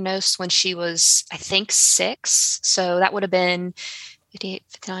diagnosed when she was, I think, 6. So that would have been 58,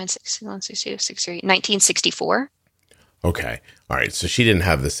 59, 61, 62, 63, 1964. Okay. All right. So she didn't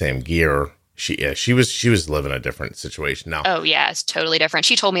have the same gear. She was living a different situation now. Oh yeah, it's totally different.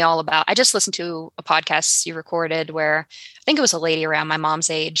 She told me all about, I just listened to a podcast you recorded where I think it was a lady around my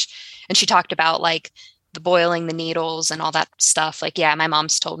mom's age, and she talked about like the boiling the needles and all that stuff. Like, yeah, my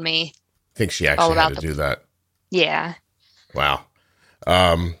mom's told me. I think she actually had to do that. Yeah. Wow.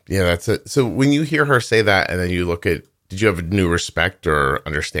 Yeah, that's it. So when you hear her say that, and then you look at, did you have a new respect or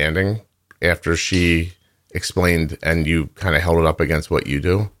understanding after she explained and you kind of held it up against what you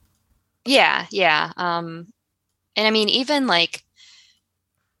do? Yeah. Yeah. And I mean, even like,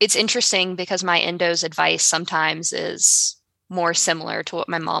 it's interesting because my endo's advice sometimes is more similar to what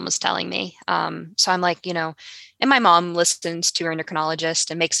my mom was telling me. So I'm like, and my mom listens to her endocrinologist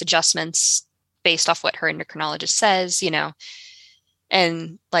and makes adjustments based off what her endocrinologist says,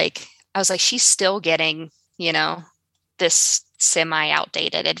 and like, I was like, she's still getting, this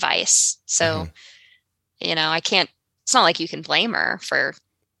semi-outdated advice. So, I can't, it's not like you can blame her for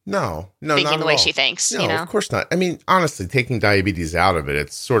no, thinking not the way she thinks. No, of course not. I mean, honestly, taking diabetes out of it,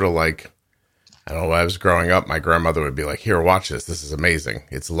 it's sort of like, I don't know, when I was growing up, my grandmother would be like, here, watch this. This is amazing.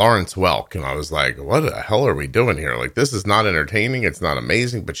 It's Lawrence Welk. And I was like, what the hell are we doing here? Like, this is not entertaining. It's not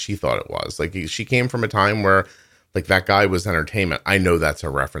amazing, but she thought it was. Like, she came from a time where, like, that guy was entertainment. I know that's a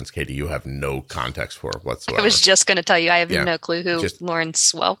reference, Katie. You have no context for it whatsoever. I was just going to tell you, I have no clue who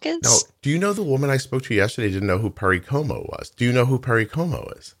Lawrence Welk is. No. Do you know the woman I spoke to yesterday didn't know who Perry Como was? Do you know who Perry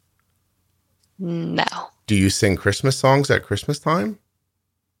Como is? No. Do you sing Christmas songs at Christmas time?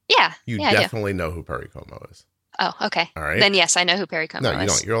 Yeah. You definitely know who Perry Como is. Oh, okay. All right. Then yes, I know who Perry Como is. No, you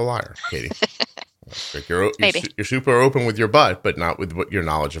don't. You're a liar, Katie. Like you're Maybe. You're super open with your butt, but not with your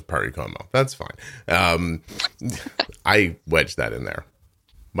knowledge of Perry Como. That's fine. I wedged that in there.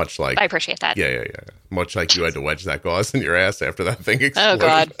 Much like I appreciate that. Yeah. Much like you had to wedge that gauze in your ass after that thing exploded. Oh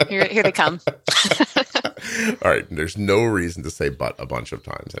God, here they come. All right, there's no reason to say "but" a bunch of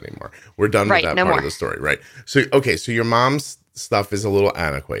times anymore. We're done with that no part more. of the story, right? So, okay, so your mom's stuff is a little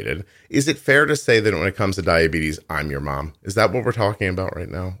antiquated. Is it fair to say that when it comes to diabetes, I'm your mom? Is that what we're talking about right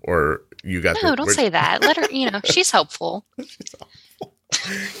now, or you got? No, don't say that. Let her. She's helpful. She's helpful.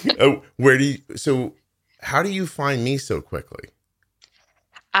 So how do you find me so quickly?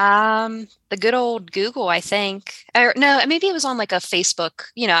 The good old Google, I think. Or no, maybe it was on like a Facebook.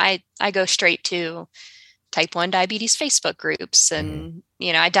 I go straight to type 1 diabetes Facebook groups, and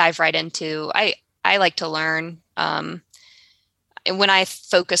I dive right into. I like to learn. when I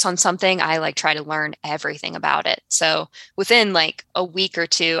focus on something, I like try to learn everything about it. So within like a week or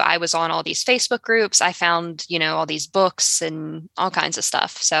two, I was on all these Facebook groups. I found, all these books and all kinds of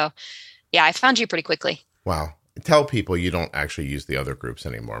stuff. So yeah, I found you pretty quickly. Wow. Tell people you don't actually use the other groups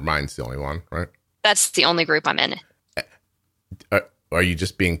anymore. Mine's the only one, right? That's the only group I'm in. Are you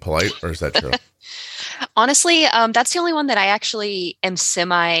just being polite, or is that true? Honestly, that's the only one that I actually am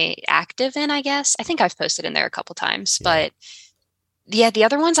semi-active in, I guess. I think I've posted in there a couple times, but yeah, the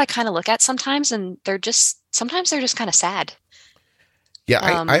other ones I kind of look at sometimes and sometimes they're just kind of sad.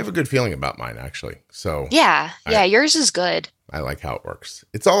 Yeah, I have a good feeling about mine, actually. So yeah, yours is good. I like how it works.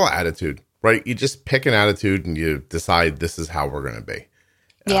 It's all attitude, right? You just pick an attitude and you decide this is how we're going to be.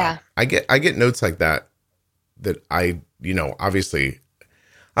 Yeah. I get notes like that I, obviously,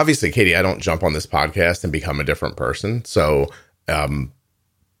 Katie, I don't jump on this podcast and become a different person. So,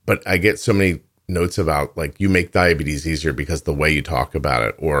 but I get so many notes about like you make diabetes easier because the way you talk about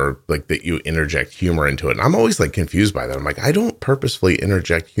it, or like that you interject humor into it. And I'm always like confused by that. I'm like, I don't purposefully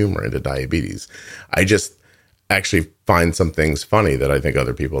interject humor into diabetes. I just actually find some things funny that I think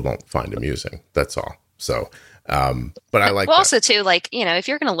other people don't find amusing. That's all. So, but I like well, also too, like, if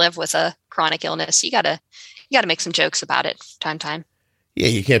you're going to live with a chronic illness, you gotta make some jokes about it from time to time. Yeah.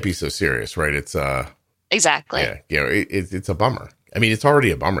 You can't be so serious, right? It's, exactly. Yeah. It's a bummer. I mean, it's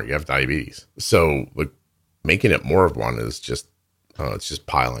already a bummer. You have diabetes. So like making it more of one is just, it's just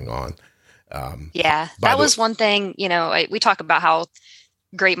piling on. Yeah. That was one thing, we talk about how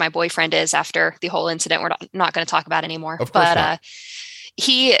great my boyfriend is after the whole incident. We're not going to talk about anymore, but,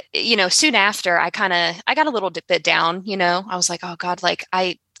 he, soon after I got a little bit down, I was like, oh God, like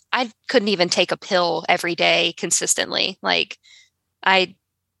I couldn't even take a pill every day consistently. Like I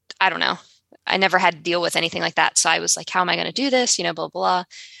don't know. I never had to deal with anything like that. So I was like, how am I going to do this? Blah, blah.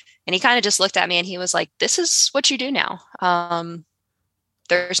 And he kind of just looked at me and he was like, this is what you do now.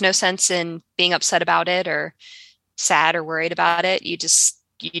 There's no sense in being upset about it or sad or worried about it. You just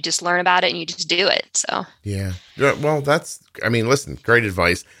learn about it and you just do it. So, yeah. Well, listen, great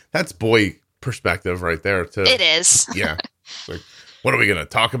advice. That's boy perspective right there too. It is. Yeah. Like, what are we going to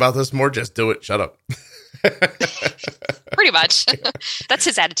talk about this more? Just do it. Shut up. Pretty much. That's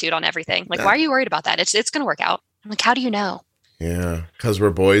his attitude on everything. Like, why are you worried about that? It's going to work out. I'm like, how do you know? Yeah. Because we're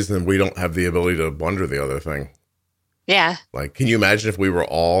boys and we don't have the ability to wonder the other thing. Yeah. Like, can you imagine if we were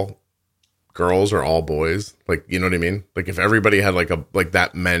all girls or all boys? Like, you know what I mean? Like if everybody had like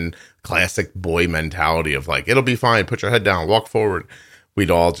that classic boy mentality of like, it'll be fine. Put your head down, walk forward.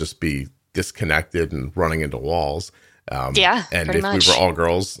 We'd all just be disconnected and running into walls. Yeah. And if we were all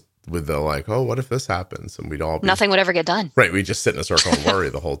girls with the like, oh, what if this happens? And we'd all nothing would ever get done. Right. We just sit in a circle and worry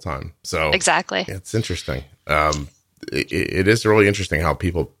the whole time. So exactly. It's interesting. It is really interesting how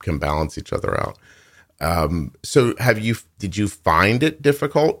people can balance each other out. So did you find it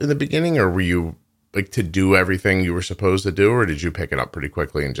difficult in the beginning, or were you like to do everything you were supposed to do, or did you pick it up pretty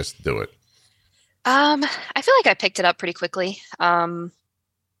quickly and just do it? I feel like I picked it up pretty quickly. I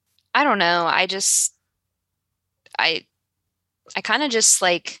don't know. I kind of just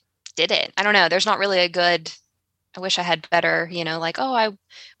like did it. I don't know. There's not really I wish I had better, like, oh, I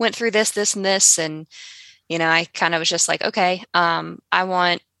went through this and this. And, I kind of was just like, okay, I'm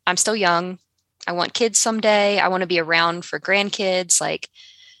still young. I want kids someday. I want to be around for grandkids. Like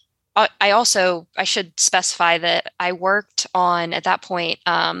I should specify that I worked on, at that point,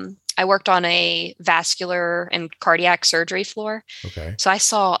 I worked on a vascular and cardiac surgery floor. Okay. So I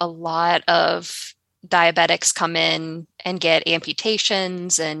saw a lot of diabetics come in and get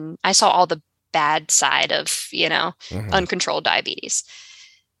amputations, and I saw all the bad side of, uncontrolled diabetes.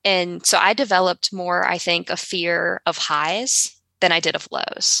 And so I developed more, I think, a fear of highs than I did of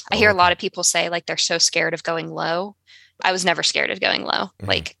lows. I hear a lot of people say like they're so scared of going low. I was never scared of going low. Mm-hmm.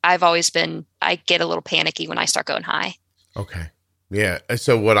 Like I've always been, I get a little panicky when I start going high. Okay. Yeah.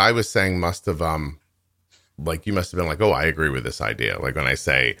 So what I was saying must have, like you must have been like, oh, I agree with this idea. Like when I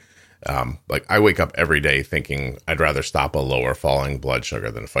say, like I wake up every day thinking I'd rather stop a lower falling blood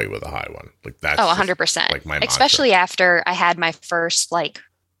sugar than fight with a high one. Like that's 100%. Like my mantra. Especially after I had my first like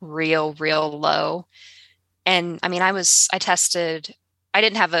real low. And I mean, I tested, I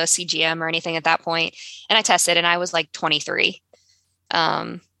didn't have a CGM or anything at that point, and I tested and I was like 23.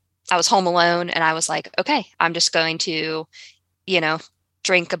 I was home alone and I was like, okay, I'm just going to,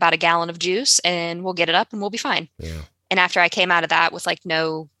 drink about a gallon of juice and we'll get it up and we'll be fine. Yeah. And after I came out of that with like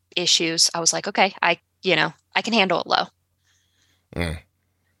no issues, I was like, okay, I can handle it low.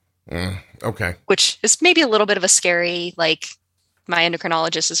 Okay. Which is maybe a little bit of a scary, like my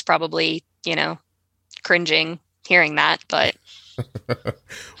endocrinologist is probably, cringing hearing that, but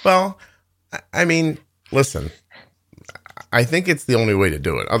well, I mean, listen, I think it's the only way to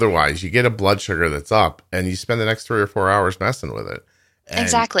do it. Otherwise, you get a blood sugar that's up and you spend the next 3 or 4 hours messing with it. And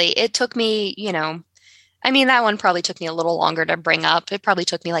Exactly. It took me, I mean, that one probably took me a little longer to bring up. It probably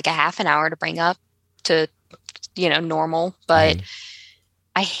took me like a half an hour to bring up to, normal. But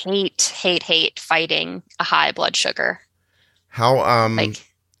I hate fighting a high blood sugar. how Like,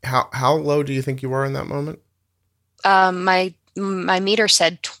 how low do you think you were in that moment? my meter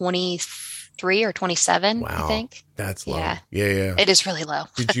said 23 or 27, Wow. I think. That's low. Yeah. Yeah. It is really low.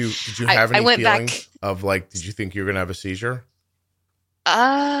 Did you have I any went feelings back- of like, did you think you were gonna have a seizure?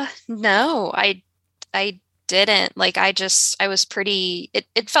 No, I didn't. Like, I was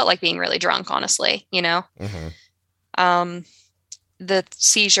it felt like being really drunk, honestly, Mm-hmm. The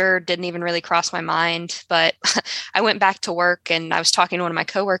seizure didn't even really cross my mind, but I went back to work and I was talking to one of my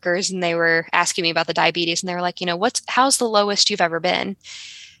coworkers and they were asking me about the diabetes and they were like, how's the lowest you've ever been? And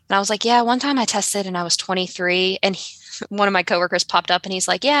I was like, yeah, one time I tested and I was 23 and one of my coworkers popped up and he's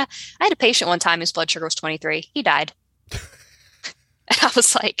like, yeah, I had a patient one time whose blood sugar was 23. He died. And I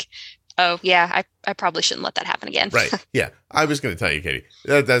was like, oh yeah, I probably shouldn't let that happen again. Right. Yeah. I was going to tell you, Katie,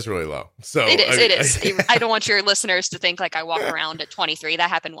 that's really low. So It is. I don't want your listeners to think like I walk around at 23. That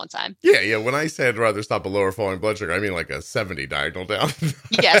happened one time. Yeah. When I say I'd rather stop a lower falling blood sugar, I mean like a 70 diagonal down.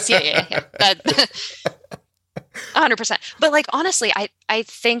 Yes. Yeah. That 100%. But like, honestly, I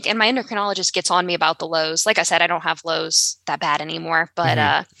think, and my endocrinologist gets on me about the lows. Like I said, I don't have lows that bad anymore,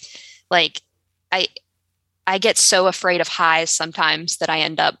 but, like I get so afraid of highs sometimes that I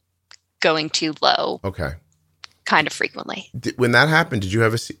end up going too low. Okay. Kind of frequently. When that happened, did you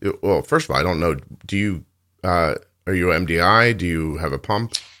have well, first of all, I don't know. Do you, are you MDI? Do you have a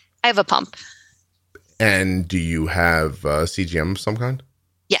pump? I have a pump. And do you have CGM of some kind?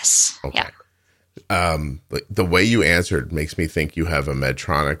 Yes. Okay. Yeah. The way you answered makes me think you have a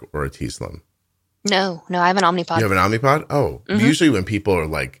Medtronic or a T-Slim. No, I have an Omnipod. You have an Omnipod? Oh, usually when people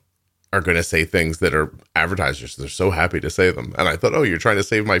are going to say things that are advertisers, they're so happy to say them. And I thought, oh, you're trying to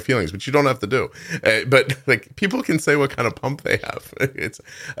save my feelings, but you don't have to do. But like people can say what kind of pump they have. It's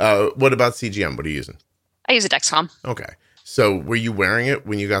what about CGM? What are you using? I use a Dexcom. Okay. So were you wearing it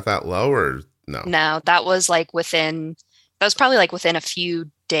when you got that low or no? No, that was probably like within a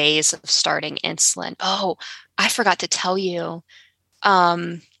few days of starting insulin. Oh, I forgot to tell you.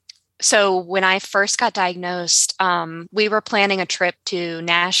 So when I first got diagnosed, we were planning a trip to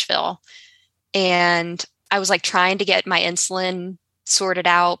Nashville and I was like trying to get my insulin sorted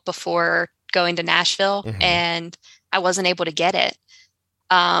out before going to Nashville and I wasn't able to get it.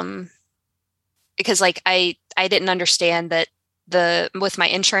 Because like I didn't understand that with my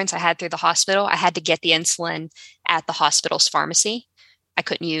insurance I had through the hospital, I had to get the insulin at the hospital's pharmacy. I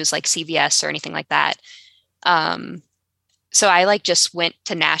couldn't use like CVS or anything like that. So I like just went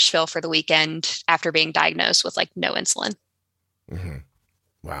to Nashville for the weekend after being diagnosed with like no insulin.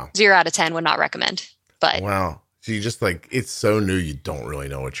 Wow. 0 out of 10 would not recommend, but wow. So you just like, it's so new. You don't really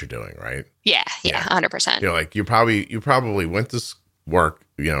know what you're doing. Right. Yeah. 100%. You're like, you probably went to work,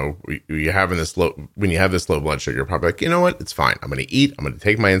 you're having this low, when you have this low blood sugar, you're probably like, you know what? It's fine. I'm going to eat. I'm going to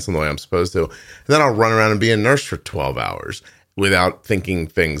take my insulin the way I'm supposed to. And then I'll run around and be a nurse for 12 hours without thinking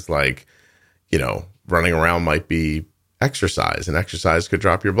things like, running around might be exercise and exercise could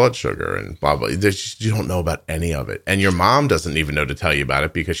drop your blood sugar and blah, blah. You don't know about any of it. And your mom doesn't even know to tell you about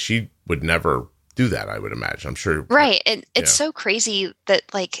it because she would never do that, I would imagine. I'm sure. Right. And it's so crazy that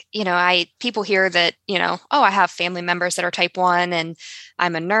like, people hear that, oh, I have family members that are type 1 and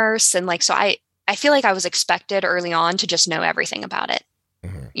I'm a nurse. And like, so I feel like I was expected early on to just know everything about it,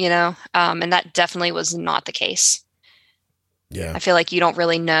 and that definitely was not the case. Yeah. I feel like you don't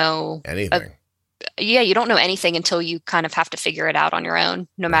really know anything. You don't know anything until you kind of have to figure it out on your own,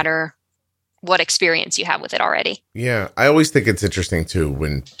 no matter what experience you have with it already. Yeah. I always think it's interesting too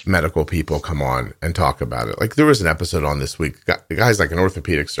when medical people come on and talk about it. Like there was an episode on this week. The guy's like an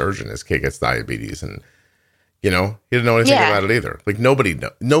orthopedic surgeon. His kid gets diabetes and, he didn't know anything about it either. Like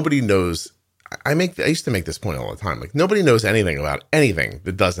nobody knows. I used to make this point all the time. Like nobody knows anything about anything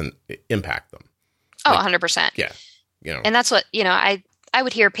that doesn't impact them. Oh, like, 100%. Yeah. And that's what, I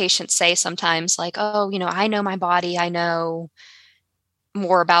would hear patients say sometimes like, oh, I know my body. I know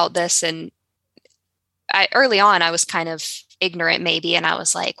more about this. And early on, I was kind of ignorant maybe. And I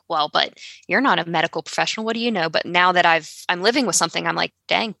was like, well, but you're not a medical professional. What do you know? But now that I'm living with something, I'm like,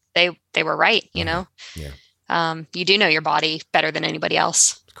 dang, they were right. Yeah. You do know your body better than anybody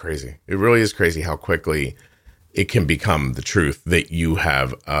else. It's crazy. It really is crazy how quickly it can become the truth that you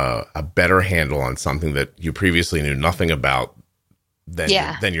have a better handle on something that you previously knew nothing about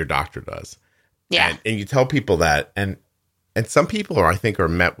than your doctor does. Yeah. And you tell people that, and And some people I think are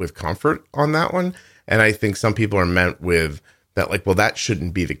met with comfort on that one. And I think some people are met with that, like, well, that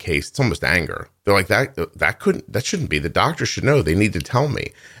shouldn't be the case. It's almost anger. They're like, that shouldn't be. The doctor should know. They need to tell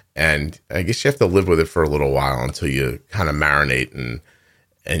me. And I guess you have to live with it for a little while until you kind of marinate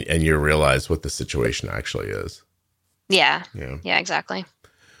and you realize what the situation actually is. Yeah. Exactly.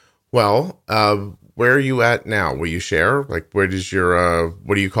 Well, where are you at now? Will you share? Like, where does your,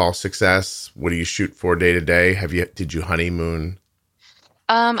 what do you call success? What do you shoot for day to day? Did you honeymoon?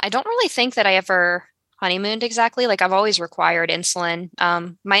 I don't really think that I ever honeymooned exactly. Like, I've always required insulin.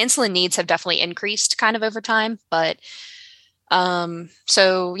 My insulin needs have definitely increased kind of over time, but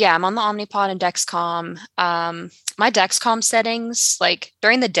so yeah, I'm on the Omnipod and Dexcom. My Dexcom settings, like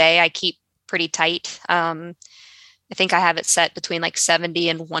during the day, I keep pretty tight. I think I have it set between like 70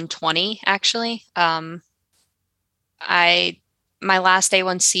 and 120 actually. My last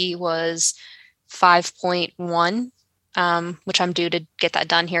A1C was 5.1, which I'm due to get that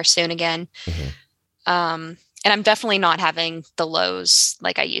done here soon again. Mm-hmm. And I'm definitely not having the lows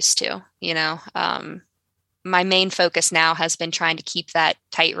like I used to, my main focus now has been trying to keep that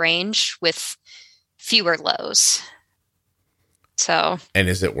tight range with fewer lows. So. And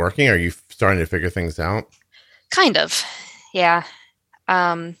is it working? Are you starting to figure things out? Kind of. Yeah.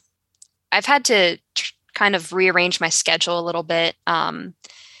 I've had to kind of rearrange my schedule a little bit.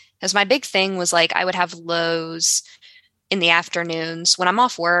 As my big thing was like, I would have lows in the afternoons. When I'm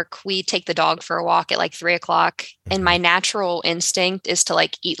off work, we take the dog for a walk at like 3:00. Mm-hmm. And my natural instinct is to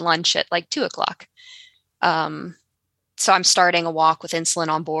like eat lunch at like 2:00. So I'm starting a walk with insulin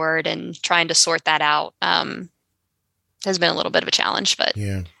on board and trying to sort that out. Has been a little bit of a challenge, but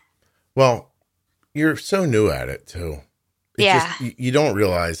yeah. Well, you're so new at it too. You don't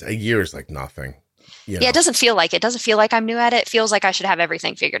realize a year is like nothing. Yeah, it doesn't feel like it. It doesn't feel like I'm new at it. It feels like I should have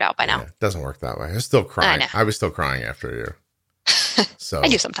everything figured out by now. It doesn't work that way. I was still crying. I was still crying after a year. So I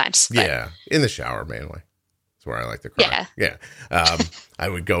do sometimes. Yeah, in the shower mainly. That's where I like to cry. Yeah. I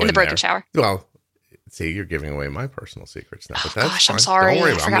would go in the broken shower. Well, see, you're giving away my personal secrets now. But that's fine. I'm sorry. Don't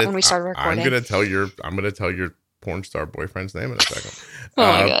worry I forgot when we started recording. I'm gonna tell your porn star boyfriend's name in a second. Oh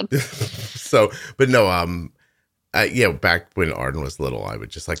my god. So, but no, back when Arden was little, I would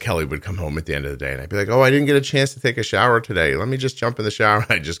just like Kelly would come home at the end of the day and I'd be like, oh, I didn't get a chance to take a shower today. Let me just jump in the shower.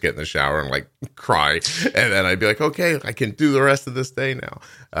 I'd just get in the shower and like cry. And then I'd be like, okay, I can do the rest of this day now.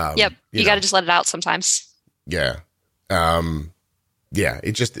 Yep. You got to just let it out sometimes. Yeah.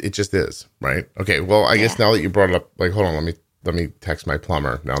 It just is, right? Okay. Well, I guess now that you brought it up, like, hold on, let me text my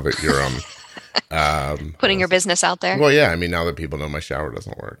plumber now that you're, putting your business out there. Well, yeah. I mean, now that people know my shower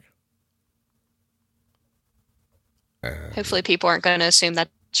doesn't work. Hopefully people aren't going to assume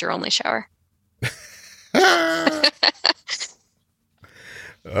that's your only shower.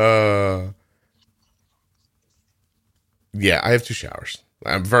 Yeah, I have 2 showers.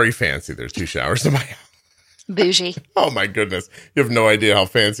 I'm very fancy. There's 2 showers in my house. Bougie. Oh my goodness. You have no idea how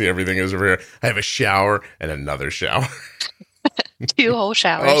fancy everything is over here. I have a shower and another shower. 2 whole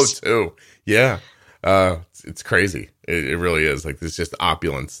showers. Oh, 2. Yeah. It's crazy. It really is. Like, there's just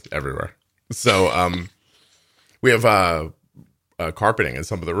opulence everywhere. So, we have carpeting in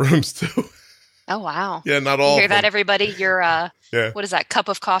some of the rooms too. Oh wow! Yeah, not all. You hear that, everybody? Your what is that cup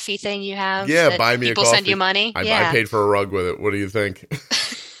of coffee thing you have? Yeah, buy me a coffee. People send you money. I paid for a rug with it. What do you think?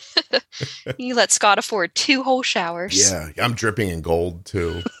 You let Scott afford 2 whole showers. Yeah, I'm dripping in gold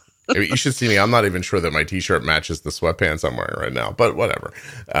too. I mean, you should see me. I'm not even sure that my t-shirt matches the sweatpants I'm wearing right now, but whatever.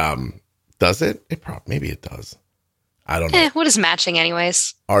 Does it? Maybe it does. I don't know. What is matching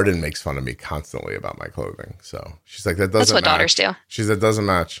anyways? Arden makes fun of me constantly about my clothing. So she's like, that doesn't That's what match. Daughters do. She's like, that doesn't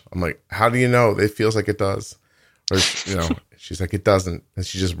match. I'm like, how do you know? It feels like it does. Or, she's like, it doesn't. And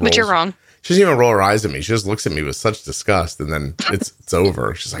she just rolls. But you're wrong. She doesn't even roll her eyes at me. She just looks at me with such disgust. And then it's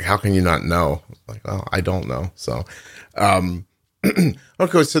over. She's like, how can you not know? I'm like, well, I don't know. So,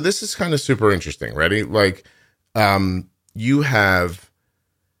 okay. So this is kind of super interesting. Ready? Like, you have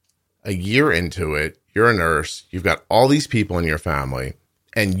a year into it. You're a nurse. You've got all these people in your family,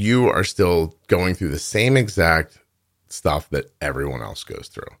 and you are still going through the same exact stuff that everyone else goes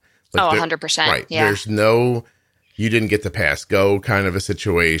through. Like 100%. Right. Yeah. There's you didn't get to pass go kind of a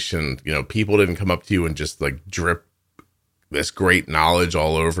situation. People didn't come up to you and just like drip this great knowledge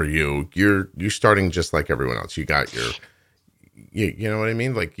all over you. You're starting just like everyone else. You got you know what I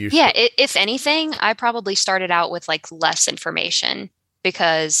mean? Like if anything, I probably started out with like less information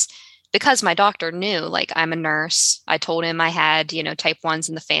because my doctor knew, like, I'm a nurse. I told him I had, type 1s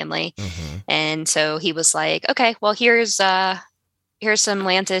in the family. Mm-hmm. And so he was like, okay, well, here's some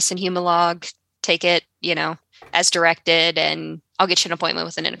Lantus and Humalog. Take it, as directed, and I'll get you an appointment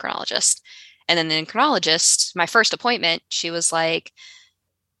with an endocrinologist. And then the endocrinologist, my first appointment, she was like,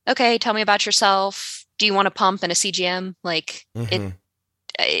 okay, tell me about yourself. Do you want a pump and a CGM? Like Mm-hmm.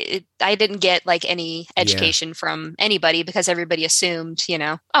 I didn't get like any Yeah. education from anybody because everybody assumed,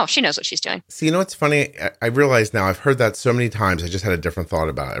 oh, she knows what she's doing. See, you know what's funny? I realize now I've heard that so many times. I just had a different thought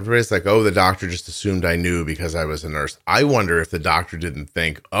about it. Everybody's like, oh, the doctor just assumed I knew because I was a nurse. I wonder if the doctor didn't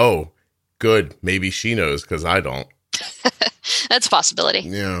think, oh, good, maybe she knows because I don't. That's a possibility.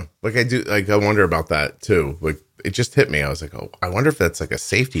 Yeah. Like I do, like I wonder about that too. Like it just hit me. I was like, oh, I wonder if that's like a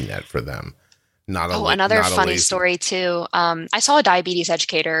safety net for them. Another not a funny lazy. story too. I saw a diabetes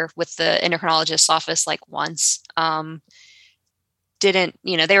educator with the endocrinologist's office like once. Didn't,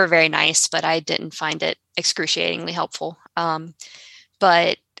 they were very nice, but I didn't find it excruciatingly helpful.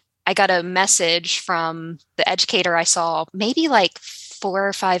 But I got a message from the educator I saw maybe like 4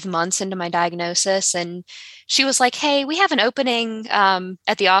 or 5 months into my diagnosis. And she was like, hey, we have an opening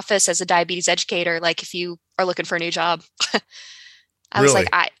at the office as a diabetes educator. Like if you are looking for a new job. I was Really?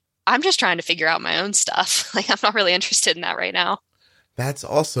 like, I'm just trying to figure out my own stuff. Like I'm not really interested in that right now. That's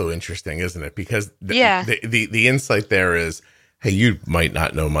also interesting, isn't it? Because Yeah. the insight there is, hey, you might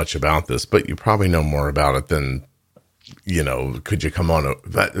not know much about this, but you probably know more about it than, could you come on?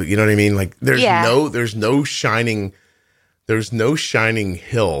 But you know what I mean? Like there's no shining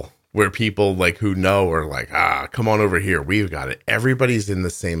hill where people like who know are like, come on over here. We've got it. Everybody's in the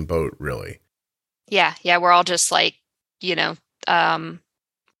same boat, really. Yeah. Yeah. We're all just like,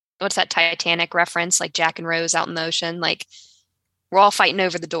 what's that Titanic reference? Like Jack and Rose out in the ocean. Like we're all fighting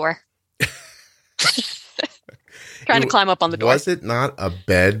over the door. Trying to climb up on the door. Was it not a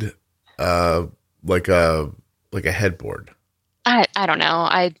bed, like a headboard? I don't know.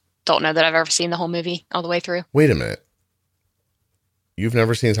 I don't know that I've ever seen the whole movie all the way through. Wait a minute. You've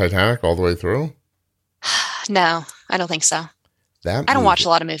never seen Titanic all the way through? No, I don't think so. I don't watch a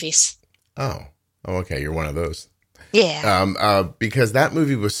lot of movies. Oh, okay. You're one of those. Yeah. Because that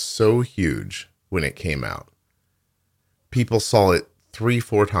movie was so huge when it came out. People saw it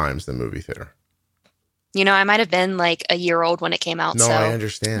 3-4 times in the movie theater. I might have been like a year old when it came out. No, so I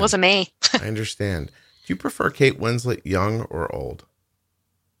understand. It wasn't me. I understand. Do you prefer Kate Winslet young or old?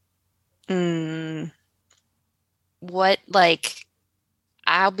 What, like,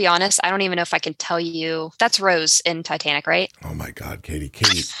 I'll be honest, I don't even know if I can tell you. That's Rose in Titanic, right? Oh my God, Katie.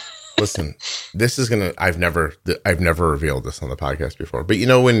 Listen, this is I've never revealed this on the podcast before, but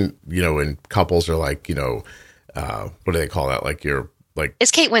when couples are like, what do they call that? Like you're like,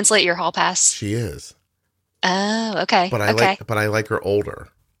 is Kate Winslet your hall pass? She is. Oh, okay. But I like her older.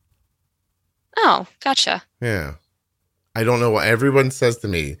 Oh, gotcha. Yeah. I don't know why everyone says to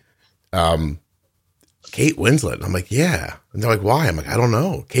me, Kate Winslet. And I'm like, yeah. And they're like, why? I'm like, I don't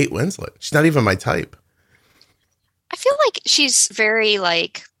know. Kate Winslet. She's not even my type. I feel like she's very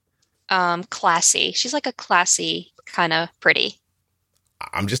like classy. She's like a classy kind of pretty.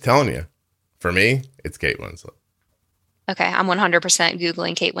 I'm just telling you. For me, it's Kate Winslet. Okay, I'm 100%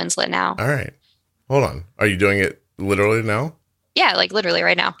 Googling Kate Winslet now. All right. Hold on. Are you doing it literally now? Yeah, like literally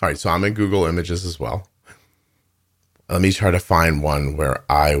right now. All right, so I'm in Google Images as well. Let me try to find one where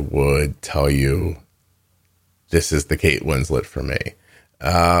I would tell you this is the Kate Winslet for me.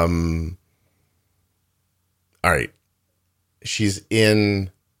 All right. She's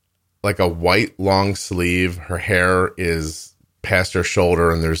in like a white long sleeve. Her hair is past her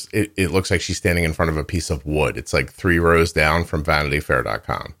shoulder, and it looks like she's standing in front of a piece of wood. It's like 3 rows down from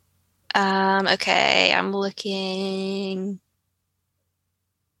VanityFair.com. Okay, I'm looking.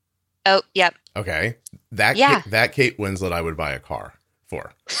 Oh, yep. Okay. That Kate Winslet I would buy a car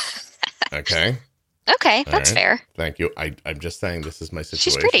for. Okay. Okay, that's fair. Thank you. I'm just saying this is my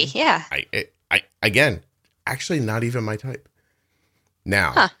situation. She's pretty, yeah. I again, actually not even my type.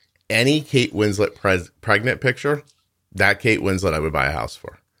 Now, any Kate Winslet pregnant picture, that Kate Winslet I would buy a house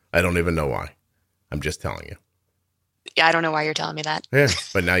for. I don't even know why. I'm just telling you. Yeah, I don't know why you're telling me that. Yeah,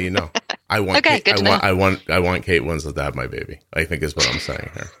 but now you know. I want okay, good to know. I want Kate Winslet to have my baby. I think is what I'm saying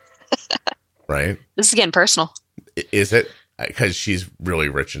here. Right? This is getting personal. Is it? Because she's really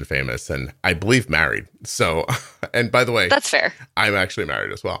rich and famous, and I believe married. So, and by the way, that's fair. I'm actually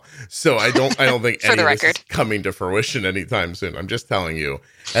married as well. So I don't think For any the of this record. is coming to fruition anytime soon. I'm just telling you.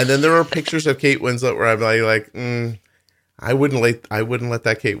 And then there are pictures of Kate Winslet where I'm like, I wouldn't let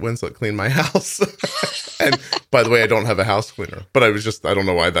that Kate Winslet clean my house. And by the way, I don't have a house cleaner, but I don't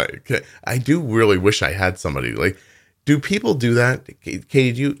know why that. I do really wish I had somebody like. Do people do that?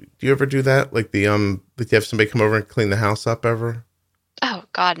 Katie, do you ever do that? Like did you have somebody come over and clean the house up ever? Oh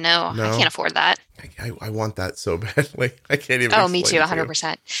God, no. I can't afford that. I want that so badly. I can't even. Oh, me too,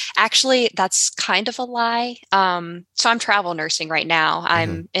 100%. Actually, that's kind of a lie. So I'm travel nursing right now.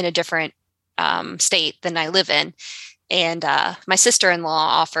 I'm in a different state than I live in. And my sister-in-law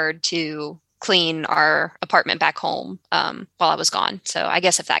offered to clean our apartment back home while I was gone. So I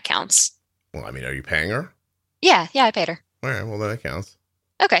guess if that counts. Well, I mean, are you paying her? Yeah, I paid her. All right, well, then it counts.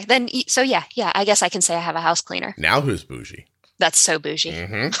 Okay, then, so yeah, I guess I can say I have a house cleaner. Now who's bougie? That's so bougie.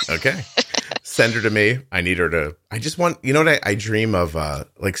 Mm-hmm. Okay. Send her to me. I need her to, I just want, you know what I dream of,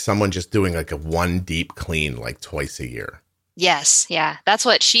 like someone just doing like a one deep clean like twice a year. Yes, yeah. That's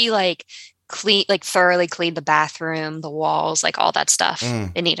what she like thoroughly cleaned the bathroom, the walls, like all that stuff.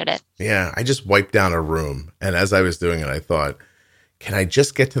 It needed it. Yeah, I just wiped down a room. And as I was doing it, I thought, can I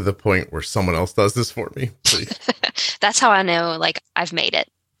just get to the point where someone else does this for me, please? That's how I know, like, I've made it.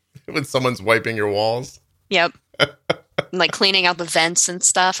 When someone's wiping your walls? Yep. Like cleaning out the vents and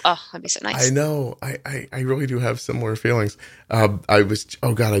stuff. Oh, that'd be so nice. I know. I really do have similar feelings. Oh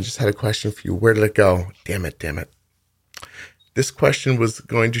God, I just had a question for you. Where did it go? Damn it. This question was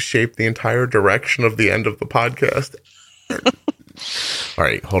going to shape the entire direction of the end of the podcast. All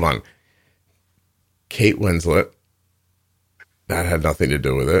right, hold on. Kate Winslet. That had nothing to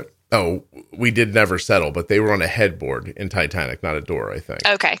do with it. Oh, we did Never Settle, but they were on a headboard in Titanic, not a door, I think.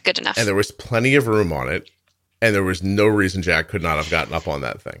 Okay, good enough. And there was plenty of room on it. And there was no reason Jack could not have gotten up on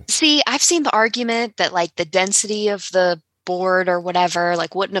that thing. See, I've seen the argument that like the density of the board or whatever,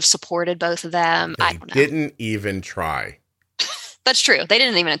 like wouldn't have supported both of them. I don't know. Didn't even try. That's true. They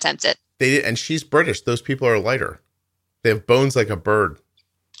didn't even attempt it. They did, and she's British. Those people are lighter. They have bones like a bird.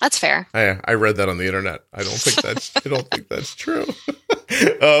 That's fair. I read that on the internet. I don't think that's true.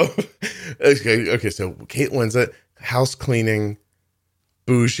 Okay. So Kate Winslet, house cleaning,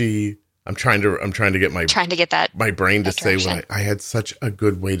 bougie. I'm trying to get my brain to say what I had such a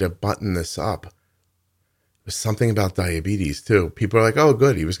good way to button this up. It was something about diabetes too. People are like, "Oh,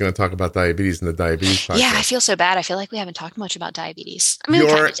 good, he was going to talk about diabetes in the diabetes podcast." Yeah, I feel so bad. I feel like we haven't talked much about diabetes. I mean, we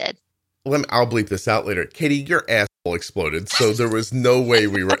kind of did. I'll bleep this out later. Katie, your asshole exploded, so there was no way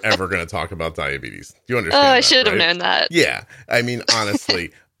we were ever going to talk about diabetes. Do you understand? Oh, I should have known that. Yeah, I mean,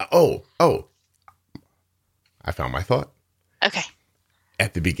 honestly. I found my thought. Okay.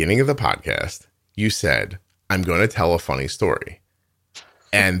 At the beginning of the podcast, you said, "I'm going to tell a funny story,"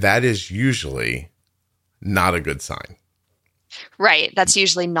 and that is usually not a good sign. Right. That's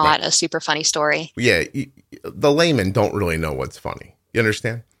usually not a super funny story. Yeah, the laymen don't really know what's funny. You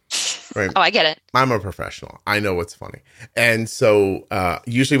understand? Right. Oh, I get it. I'm a professional. I know what's funny. And so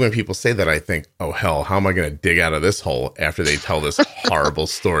usually when people say that, I think, oh, hell, how am I going to dig out of this hole after they tell this horrible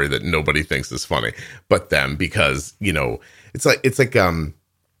story that nobody thinks is funny but them? Because, you know, it's like I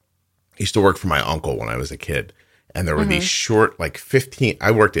used to work for my uncle when I was a kid. And there were these short, like 15,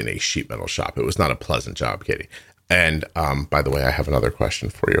 I worked in a sheet metal shop. It was not a pleasant job, Katie. And by the way, I have another question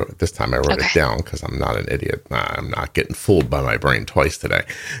for you. This time I wrote it down because I'm not an idiot. I'm not getting fooled by my brain twice today.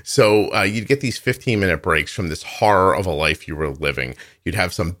 So you'd get these 15-minute breaks from this horror of a life you were living. You'd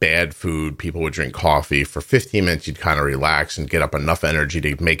have some bad food. People would drink coffee. For 15 minutes, you'd kind of relax and get up enough energy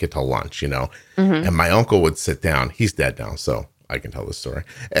to make it to lunch, you know? And my uncle would sit down. He's dead now, so I can tell the story.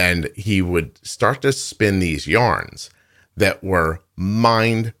 And he would start to spin these yarns that were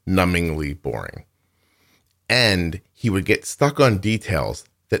mind-numbingly boring. And he would get stuck on details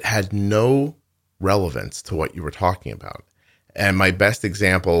that had no relevance to what you were talking about. And my best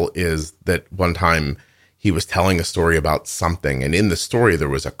example is that one time he was telling a story about something, and in the story there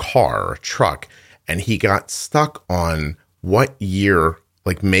was a car or a truck, and he got stuck on what year,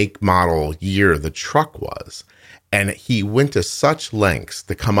 like make, model, year the truck was. And he went to such lengths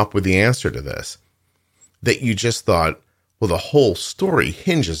to come up with the answer to this that you just thought, well, the whole story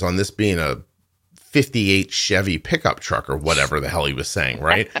hinges on this being a 58 Chevy pickup truck or whatever the hell he was saying,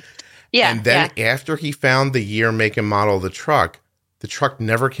 right? Yeah. And then after he found the year, make, and model of the truck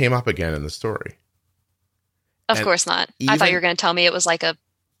never came up again in the story. Of course not. I thought you were going to tell me it was like a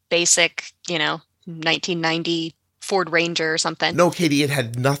basic, 1990 Ford Ranger or something. No, Katie, it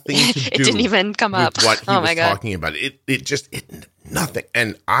had nothing to do. It didn't even come up. With what he was talking about. It nothing.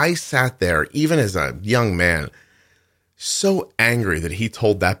 And I sat there, even as a young man, so angry that he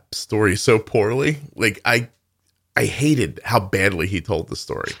told that story so poorly. Like I hated how badly he told the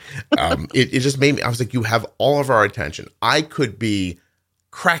story. It just made me, I was like, you have all of our attention. I could be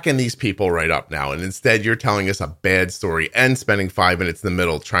cracking these people right up now. And instead you're telling us a bad story and spending 5 minutes in the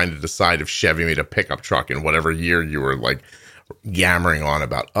middle trying to decide if Chevy made a pickup truck in whatever year you were like yammering on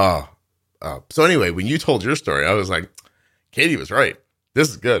about. So anyway, when you told your story, I was like, Katie was right. This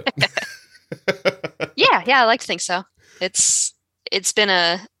is good. Yeah, I like to think so. It's been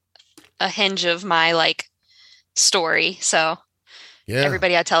a hinge of my like story. So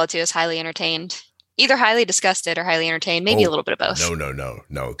everybody I tell it to is highly entertained. Either highly disgusted or highly entertained, maybe a Oh, little bit of both.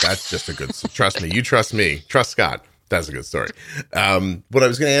 no. That's just a good, trust me. You trust me. Trust Scott. That's a good story. What I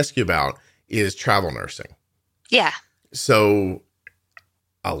was going to ask you about is travel nursing. Yeah. So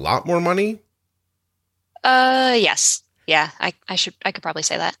a lot more money. Yes. Yeah, I could probably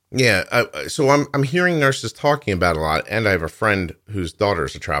say that. Yeah. So I'm hearing nurses talking about it a lot, and I have a friend whose daughter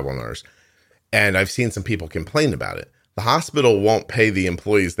is a travel nurse, and I've seen some people complain about it. The hospital won't pay the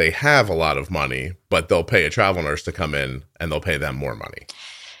employees they have a lot of money, but they'll pay a travel nurse to come in and they'll pay them more money.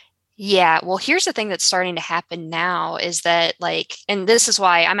 Yeah, well, here's the thing that's starting to happen now is that like, and this is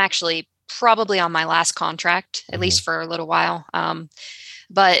why I'm actually probably on my last contract, at Hmm. least for a little while.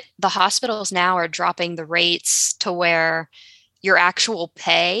 But the hospitals now are dropping the rates to where your actual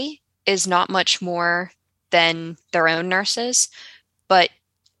pay is not much more than their own nurses, but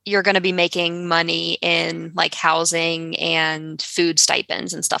you're going to be making money in like housing and food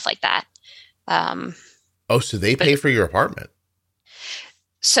stipends and stuff like that. Um, Oh, so they but pay for your apartment.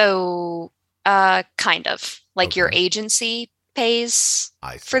 so, kind of like your Okay. agency pays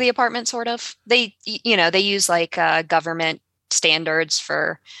I for see. the apartment, sort of. They use like government standards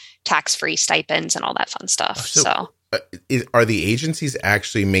for tax-free stipends and all that fun stuff. Oh, so So uh, are the agencies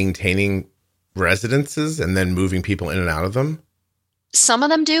actually maintaining residences and then moving people in and out of them? some of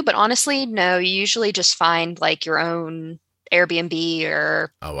them do, but honestly, no, you usually just find like your own Airbnb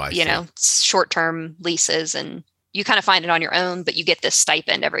or, Oh, I see. short-term leases and you kind of find it on your own, but you get this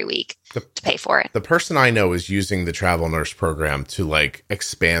stipend every week The, to pay for it. the person I know is using the travel nurse program to like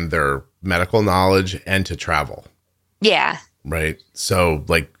expand their medical knowledge and to travel. Yeah. Right. So,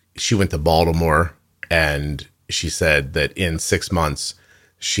 like, she went to Baltimore and she said that in 6 months,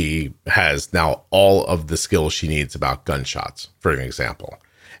 she has now all of the skills she needs about gunshots, for an example.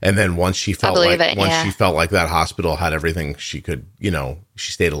 And then I believe it. once Yeah. she felt like that hospital had everything she could,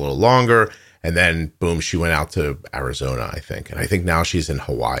 she stayed a little longer. And then, boom, she went out to Arizona, I think. And I think now she's in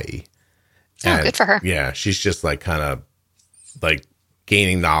Hawaii. Oh, And good for her. yeah, she's just like kind of like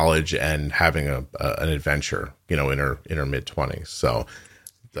gaining knowledge and having an adventure, in her mid 20s. So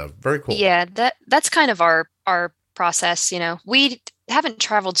very cool. Yeah, that's kind of our process, We haven't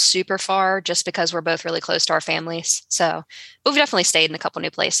traveled super far just because we're both really close to our families. So, but we've definitely stayed in a couple new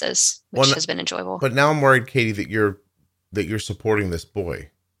places, which Well, has been enjoyable. but now I'm worried, Katie, that you're supporting this boy.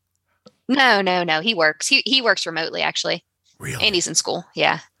 No, no, no. He works. He works remotely actually. And Really, he's in school.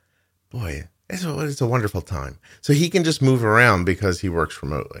 Yeah. boy, it's a wonderful time. So he can just move around because he works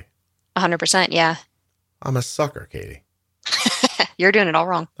remotely. 100%. Yeah. I'm a sucker, Katie. You're doing it all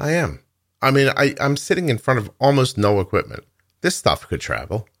wrong. I am. I mean, I'm sitting in front of almost no equipment. This stuff could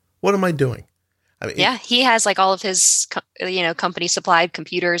travel. What am I doing? I mean, Yeah, he has like all of his company supplied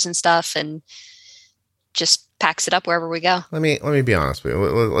computers and stuff and just packs it up wherever we go. let me be honest with you.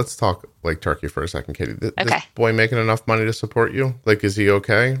 Let's talk like turkey for a second, Katie. This Okay. boy making enough money to support you? Like, is he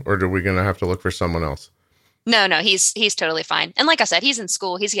okay, or are we gonna have to look for someone else? No, no, he's totally fine. And like I said, he's in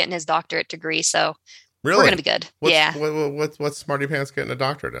school. He's getting his doctorate degree, so we're Really? gonna be good. What's Yeah. what's Smarty Pants getting a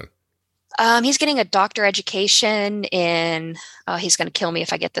doctorate in? He's getting a doctor education in. Oh, he's gonna kill me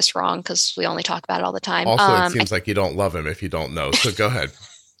if I get this wrong because we only talk about it all the time. Also, it seems like you don't love him if you don't know. So go ahead.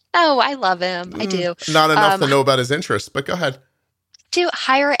 Oh, I love him. I do. Not enough to Um, know about his interests, but go ahead. do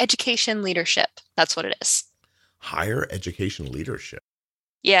higher education leadership. That's what it is. Higher education leadership.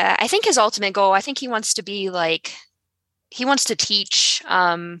 Yeah, I think his ultimate goal. I think he wants to be like he wants to teach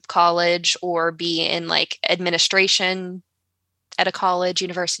college or be in like administration at a college,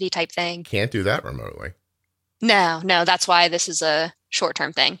 university type thing. Can't do that remotely. No, no, that's why this is a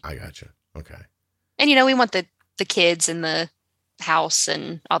short-term thing. I gotcha. Okay. And we want the kids in the house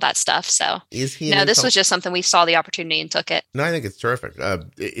and all that stuff. So Is he no, this was just something we saw the opportunity and took it. No, I think it's terrific.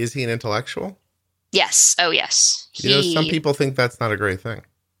 Is he an intellectual? Yes. Oh, yes. Some He people think that's not a great thing.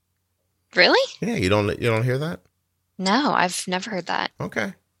 really? Yeah, you don't hear that? No, I've never heard that.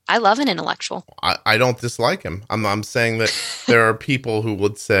 Okay. I love an intellectual. I don't dislike him. I'm saying that there are people who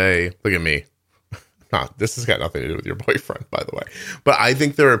would say, look at me. This has got nothing to do with your boyfriend, by the way. But I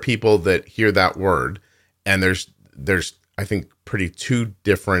think there are people that hear that word and there's I think pretty two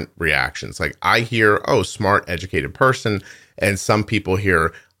different reactions. Like I hear, oh, smart, educated person, and some people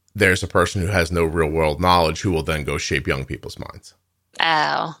hear there's a person who has no real world knowledge who will then go shape young people's minds.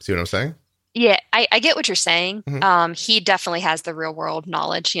 Oh, See what I'm saying? yeah. I get what you're saying. Mhm. He definitely has the real world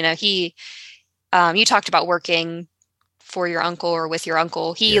knowledge. You talked about working for your uncle or with your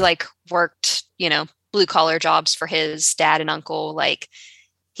uncle. He Yeah. like worked, blue collar jobs for his dad and uncle. Like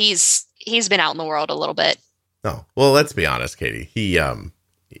he's been out in the world a little bit. No. Well, let's be honest, Katie.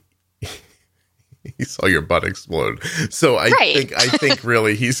 He saw your butt explode. So I think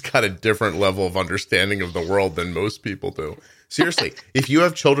really he's got a different level of understanding of the world than most people do. Seriously, if you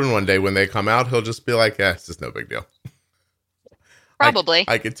have children one day, when they come out, he'll just be like, it's just no big deal. Probably.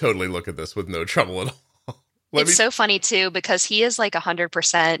 I could totally look at this with no trouble at all. It's so funny too, because he is like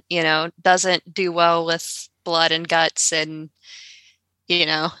 100%, doesn't do well with blood and guts and,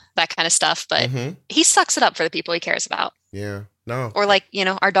 that kind of stuff. But he sucks it up for the people he cares about. Yeah. No. Or like,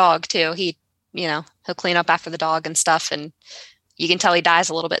 our dog too. He'll clean up after the dog and stuff. And you can tell he dies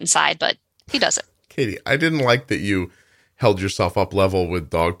a little bit inside, but he does it. Katie, I didn't like that you held yourself up level with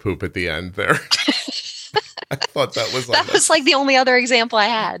dog poop at the end there. I thought that was that was like the only other example I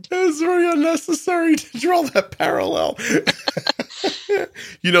had. It was very unnecessary to draw that parallel.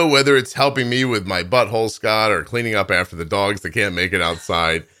 Whether it's helping me with my butthole, Scott, or cleaning up after the dogs that can't make it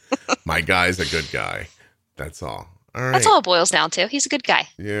outside, my guy's a good guy. That's all. All right. That's all it boils down to. He's a good guy.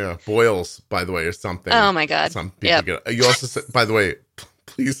 Yeah. Boils, by the way, is something. Oh, my God. Some people get. You also said, by the way,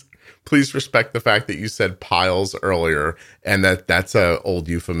 please respect the fact that you said piles earlier, and that's a old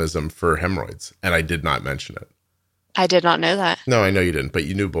euphemism for hemorrhoids, and I did not mention it. I did not know that. No, I know you didn't, but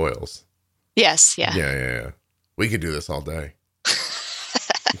you knew boils. Yes, yeah. Yeah. We could do this all day.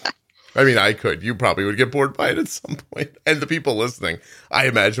 I mean, I could. You probably would get bored by it at some point. And the people listening, I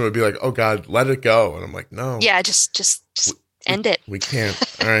imagine, would be like, oh, God, let it go. And I'm like, no. Yeah, just end it. We can't.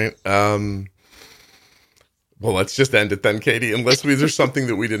 All right. Well, let's just end it then, Katie, unless there's something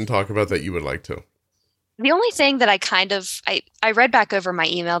that we didn't talk about that you would like to. The only thing that I read back over my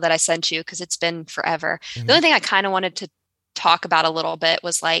email that I sent you because it's been forever. Mm-hmm. The only thing I kind of wanted to talk about a little bit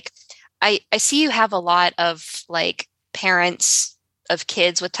was like, I see you have a lot of like parents of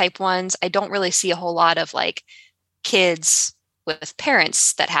kids with type 1s. I don't really see a whole lot of like kids with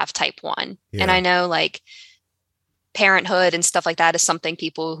parents that have type 1. Yeah. And I know like parenthood and stuff like that is something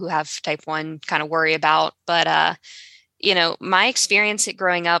people who have type 1 kind of worry about. But, my experience at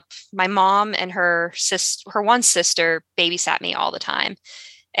growing up, my mom and her one sister babysat me all the time.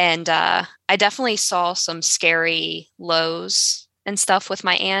 And I definitely saw some scary lows and stuff with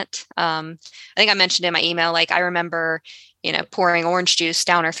my aunt. I think I mentioned in my email, like I remember, pouring orange juice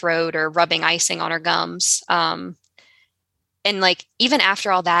down her throat or rubbing icing on her gums. And like, even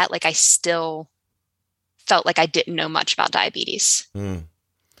after all that, like I still felt like I didn't know much about diabetes,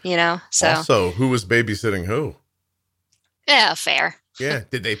 so. Also, who was babysitting who? Yeah, fair. Yeah.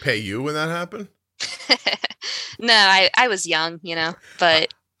 Did they pay you when that happened? No, I was young,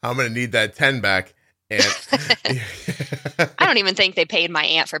 but. I'm going to need that 10 back. And I don't even think they paid my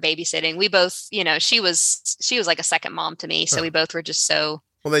aunt for babysitting. We both, she was like a second mom to me. So we both were just so.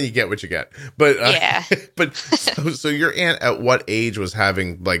 Well, then you get what you get. But yeah. But so your aunt at what age was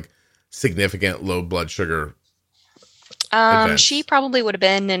having like significant low blood sugar? She probably would have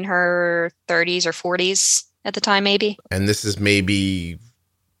been in her 30s or 40s at the time, maybe. And this is maybe,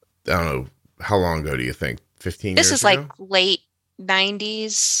 I don't know, how long ago do you think? 15 years ago? This is like late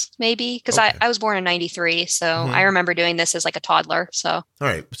 90s, maybe, because okay. I was born in 93, so I remember doing this as like a toddler. So all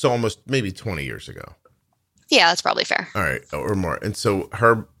right, so almost maybe 20 years ago. Yeah, that's probably fair. All right, or more. And so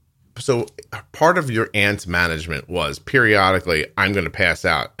part of your aunt's management was periodically, I'm going to pass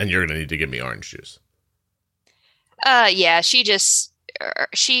out, and you're going to need to give me orange juice. Yeah, she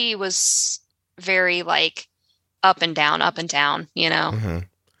was very like up and down,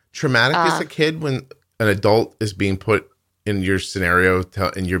 Traumatic as a kid when an adult is being put in your scenario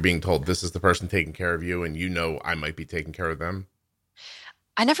and you're being told this is the person taking care of you and I might be taking care of them?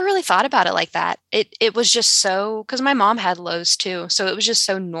 I never really thought about it like that. It was just so, because my mom had lows too. So it was just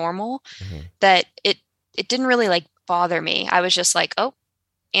so normal that it didn't really like bother me. I was just like, oh,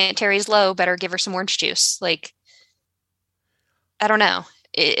 Aunt Terry's low, better give her some orange juice. Like, I don't know.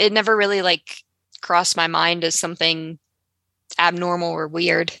 It never really like crossed my mind as something abnormal or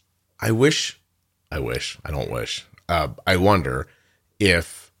weird. I wonder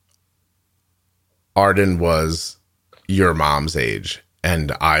if Arden was your mom's age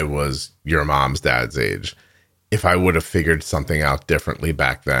and I was your mom's dad's age, if I would have figured something out differently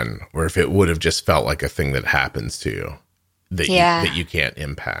back then, or if it would have just felt like a thing that happens to you that you can't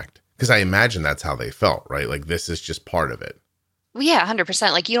impact. Because I imagine that's how they felt, right? Like this is just part of it. Well, yeah,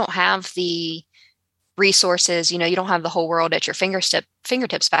 100%. Like you don't have the resources, you don't have the whole world at your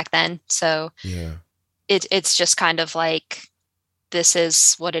fingertips back then. So yeah. It's just kind of like, this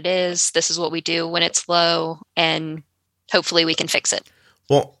is what it is. This is what we do when it's low, and hopefully we can fix it.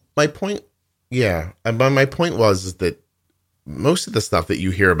 Well, my point was that most of the stuff that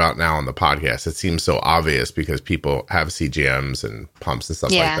you hear about now on the podcast, it seems so obvious because people have CGMs and pumps and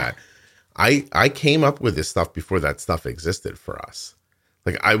stuff like that. I came up with this stuff before that stuff existed for us.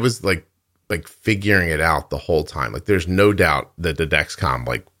 Like I was like like figuring it out the whole time. Like there's no doubt that the Dexcom,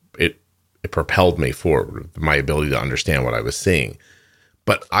 like it propelled me forward, my ability to understand what I was seeing.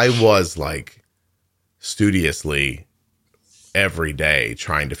 But I was like studiously every day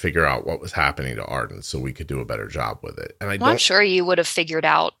trying to figure out what was happening to Arden so we could do a better job with it. And I'm sure you would have figured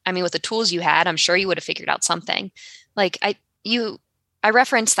out, I mean, with the tools you had, I'm sure you would have figured out something. Like I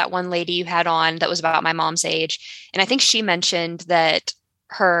referenced that one lady you had on that was about my mom's age. And I think she mentioned that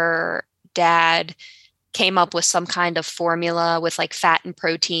her dad came up with some kind of formula with like fat and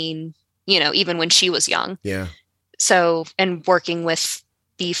protein, even when she was young. Yeah. So, and working with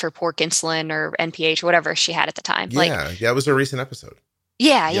beef or pork insulin or NPH or whatever she had at the time. Yeah. It was a recent episode.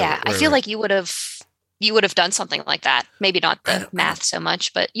 Yeah. Right, I feel like you would have done something like that. Maybe not the math so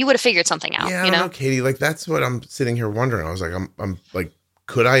much, but you would have figured something out. Yeah, I don't know, Katie. Like that's what I'm sitting here wondering. I was like, I'm like,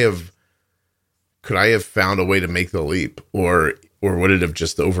 could I have found a way to make the leap, or would it have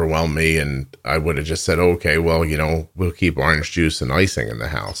just overwhelmed me and I would have just said, okay, well, we'll keep orange juice and icing in the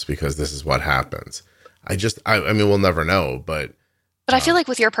house because this is what happens. I mean, we'll never know, but I feel like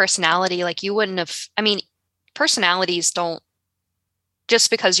with your personality, like you wouldn't have. I mean, personalities don't just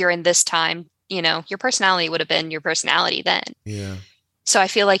because you're in this time. Your personality would have been your personality then. Yeah. So I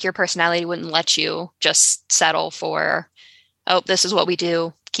feel like your personality wouldn't let you just settle for, oh, this is what we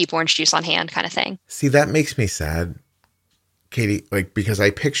do, keep orange juice on hand kind of thing. See, that makes me sad, Katie, like, because I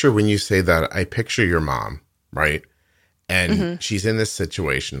picture when you say that, I picture your mom, right? And she's in this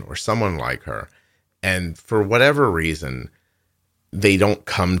situation or someone like her. And for whatever reason, they don't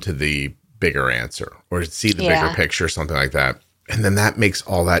come to the bigger answer or see the bigger picture, something like that. And then that makes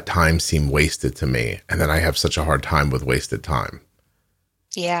all that time seem wasted to me. And then I have such a hard time with wasted time.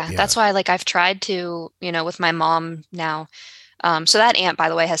 Yeah. That's why, like, I've tried to, with my mom now. So that aunt, by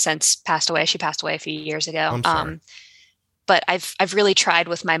the way, has since passed away. She passed away a few years ago. I'm sorry. But I've really tried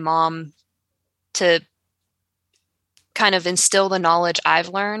with my mom to kind of instill the knowledge I've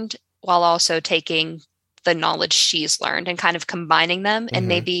learned while also taking the knowledge she's learned and kind of combining them. And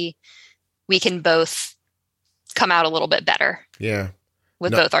maybe we can both come out a little bit better. Yeah.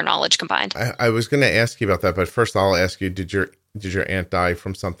 With both our knowledge combined. I was going to ask you about that, but first I'll ask you, did your aunt die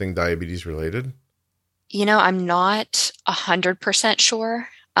from something diabetes related? I'm not 100% sure.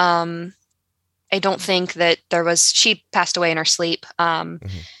 I don't think that she passed away in her sleep.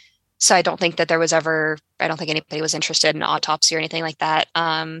 So I don't think that I don't think anybody was interested in an autopsy or anything like that.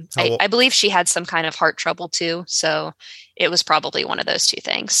 I believe she had some kind of heart trouble too. So it was probably one of those two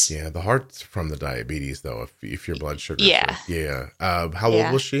things. Yeah. The heart's from the diabetes though, if your blood sugar. Yeah. How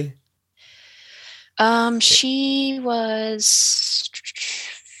old was she? She was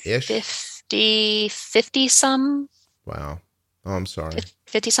 50 some. Wow. Oh, I'm sorry.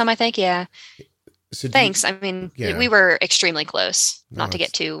 50 some, I think. Yeah. So thanks. I mean, we were extremely close, not to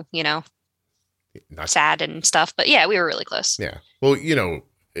get too, sad and stuff, but yeah, we were really close. Yeah. Well,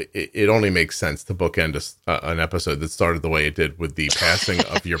 it only makes sense to bookend an episode that started the way it did with the passing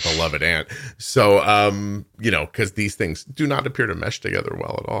of your beloved aunt. So, because these things do not appear to mesh together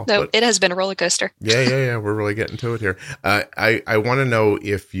well at all. No, it has been a roller coaster. Yeah. We're really getting to it here. I want to know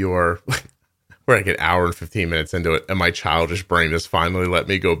if we're like an hour and 15 minutes into it, and my childish brain has finally let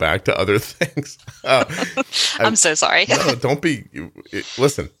me go back to other things. I'm so sorry. No, don't be.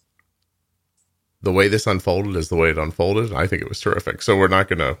 Listen, the way this unfolded is the way it unfolded. And I think it was terrific. So we're not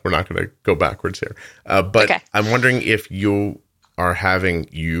gonna go backwards here. But okay. I'm wondering if you are having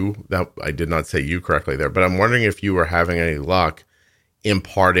that I did not say you correctly there, but I'm wondering if you are having any luck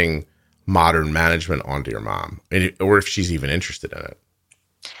imparting modern management onto your mom, or if she's even interested in it.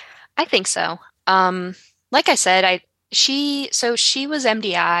 I think so. Like I said, she was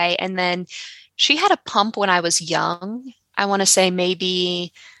MDI, and then she had a pump when I was young. I want to say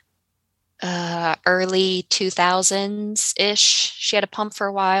maybe early 2000s ish. She had a pump for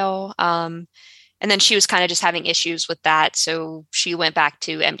a while. And then she was kind of just having issues with that. So she went back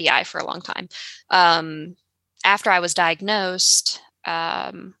to MDI for a long time. After I was diagnosed,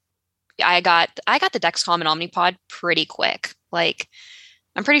 I got the Dexcom and Omnipod pretty quick. Like,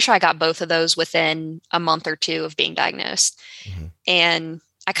 I'm pretty sure I got both of those within a month or two of being diagnosed. Mm-hmm. And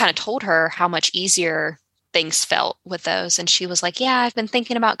I kind of told her how much easier things felt with those. And she was like, yeah, I've been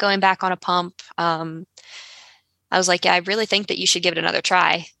thinking about going back on a pump. I was like, yeah, I really think that you should give it another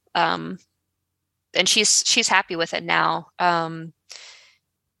try. And she's happy with it now. And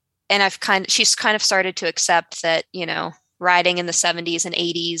she's kind of started to accept that, riding in the 70s and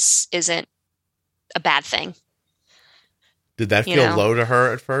 80s isn't a bad thing. Did that feel low to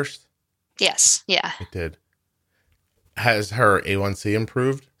her at first? Yes. Yeah. It did. Has her A1C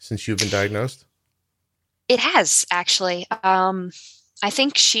improved since you've been diagnosed? It has, actually. I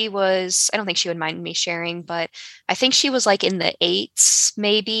think I don't think she would mind me sharing, but I think she was like in the eights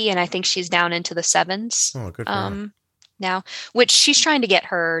maybe, and I think she's down into the sevens Oh, good for her. now, which she's trying to get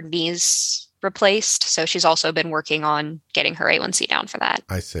her knees replaced. So she's also been working on getting her A1C down for that.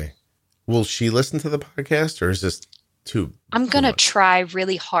 I see. Will she listen to the podcast, or is this I'm too going to much? try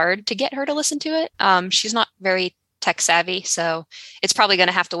really hard to get her to listen to it. She's not very tech savvy, so it's probably going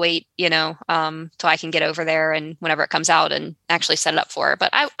to have to wait, till I can get over there and whenever it comes out and actually set it up for her. But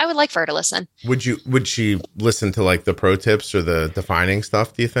I would like for her to listen. Would she listen to like the pro tips or the defining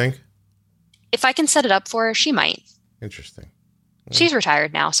stuff, do you think? If I can set it up for her, she might. Interesting. She's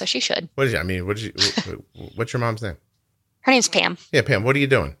retired now, so she should. What's your mom's name? Her name's Pam. Yeah, Pam, what are you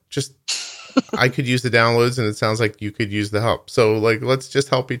doing? Just I could use the downloads, and it sounds like you could use the help. So, like, let's just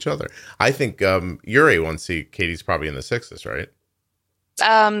help each other. I think your A1C, Katie's probably in the sixes, right?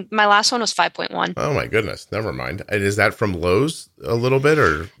 My last one was 5.1. Oh my goodness, never mind. And is that from Lowe's a little bit,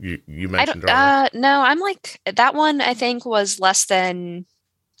 or you mentioned? No, I'm like that one. I think was less than.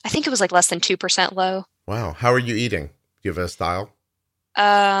 I think it was like less than 2% low. Wow, how are you eating? Do you have a style?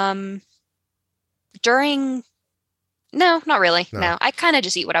 During. No, not really. No. No, I kind of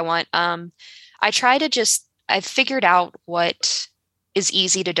just eat what I want. I've figured out what is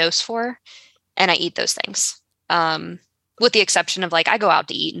easy to dose for, and I eat those things. With the exception of like I go out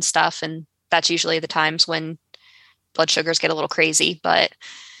to eat and stuff, and that's usually the times when blood sugars get a little crazy. But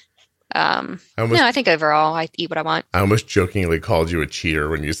I think overall I eat what I want. I almost jokingly called you a cheater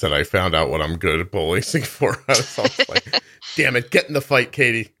when you said I found out what I'm good at bowling for. I was almost like, damn it, get in the fight,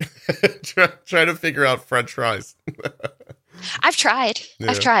 Katie. try to figure out French fries. I've tried.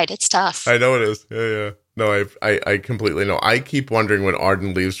 Yeah. I've tried. It's tough. I know it is. Yeah. No, I completely know. I keep wondering when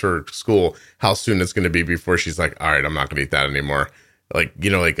Arden leaves for school, how soon it's going to be before she's like, all right, I'm not going to eat that anymore. Like,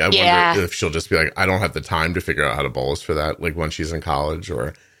 I wonder if she'll just be like, I don't have the time to figure out how to bolus for that. Like when she's in college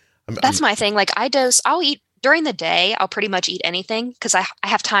or. That's my thing. Like I'll eat during the day. I'll pretty much eat anything because I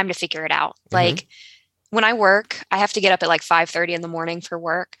have time to figure it out. Mm-hmm. Like when I work, I have to get up at like 5:30 in the morning for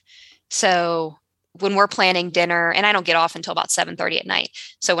work. So when we're planning dinner, and I don't get off until about 7:30 at night.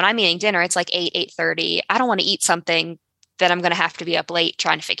 So when I'm eating dinner, it's like 8:30. I don't want to eat something that I'm going to have to be up late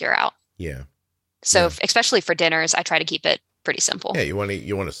trying to figure out. Yeah. So especially for dinners, I try to keep it pretty simple. Yeah, you want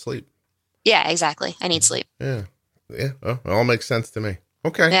to sleep. Yeah, exactly. I need sleep. Yeah. Oh, it all makes sense to me.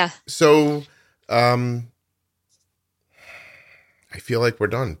 Okay. Yeah. So, I feel like we're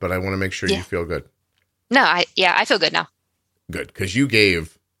done, but I want to make sure you feel good. No, I feel good now. Good, because you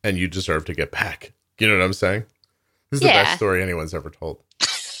gave and you deserve to get back. You know what I'm saying? This is the best story anyone's ever told.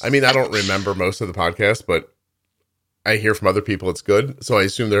 I mean, I don't remember most of the podcast, but I hear from other people it's good. So I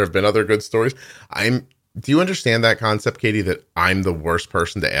assume there have been other good stories. Do you understand that concept, Katie, that I'm the worst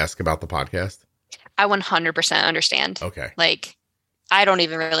person to ask about the podcast? I 100% understand. Okay. Like, I don't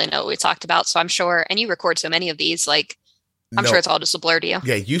even really know what we talked about. So I'm sure, and you record so many of these, like, I'm sure it's all just a blur to you.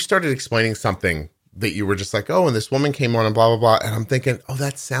 Yeah, you started explaining something that you were just like, oh, and this woman came on and blah, blah, blah. And I'm thinking, oh,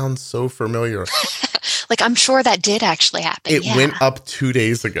 that sounds so familiar. Like, I'm sure that did actually happen. It went up 2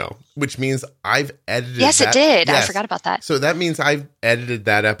 days ago, which means I've edited Yes, it did. Yes. I forgot about that. So that means I've edited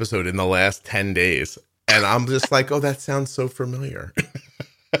that episode in the last 10 days. And I'm just like, oh, that sounds so familiar.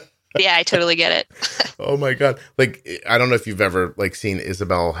 Yeah, I totally get it. Oh my God. Like, I don't know if you've ever like seen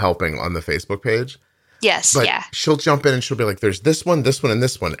Isabel helping on the Facebook page. Yes. But yeah. she'll jump in and she'll be like, there's this one, and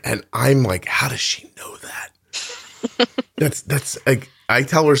this one. And I'm like, how does she know that? That's like, I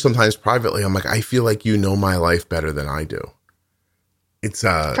tell her sometimes privately, I'm like, I feel like you know my life better than I do. It's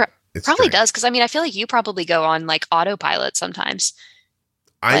probably strange. does. Cause I mean, I feel like you probably go on like autopilot sometimes.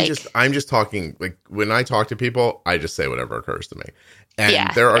 I'm just talking, like when I talk to people, I just say whatever occurs to me.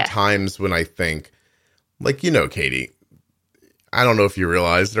 And there are times when I think, like, Katie, I don't know if you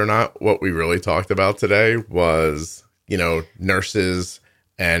realized it or not, what we really talked about today was, nurses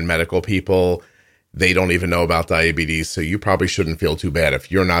and medical people, they don't even know about diabetes. So you probably shouldn't feel too bad. If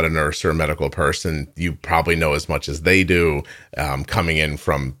you're not a nurse or a medical person, you probably know as much as they do, coming in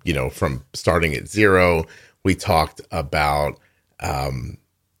from starting at zero. We talked about,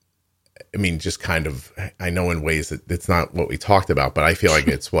 just kind of, I know in ways that it's not what we talked about, but I feel like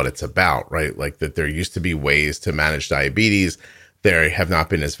it's what it's about, right? Like that there used to be ways to manage diabetes. They have not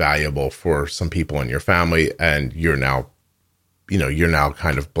been as valuable for some people in your family. And you're now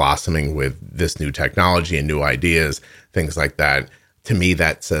kind of blossoming with this new technology and new ideas, things like that. To me,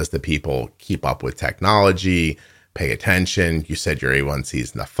 that says that people keep up with technology, pay attention. You said your A1C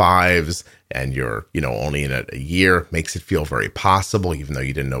is in the 5s and you're, only in it a year. Makes it feel very possible, even though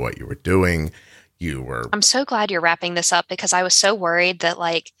you didn't know what you were doing. I'm so glad you're wrapping this up because I was so worried that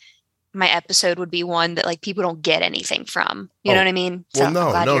like my episode would be one that like people don't get anything from. You Oh, know what I mean? So well, I'm no,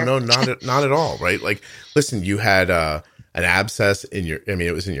 glad no, you're no, not at all, right? Like, listen, you had an abscess in your, I mean,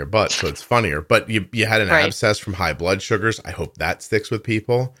 it was in your butt, so it's funnier, but you had an right. abscess from high blood sugars. I hope that sticks with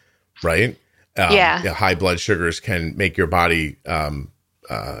people, right? Yeah. High blood sugars can make your body,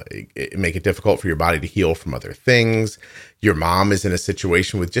 make it difficult for your body to heal from other things. Your mom is in a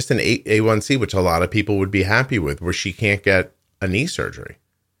situation with just an A1C, which a lot of people would be happy with, where she can't get a knee surgery.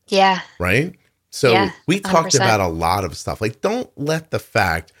 Yeah. Right. So Yeah, we talked 100%. about a lot of stuff. Like, don't let the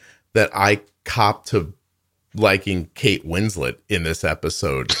fact that I copped to liking Kate Winslet in this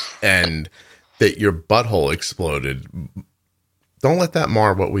episode and that your butthole exploded, don't let that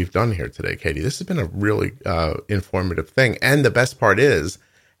mar what we've done here today, Katie. This has been a really informative thing. And the best part is,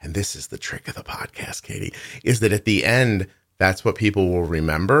 and this is the trick of the podcast, Katie, is that at the end, that's what people will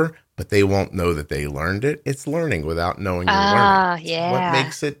remember, but they won't know that they learned it. It's learning without knowing you're learning. Yeah.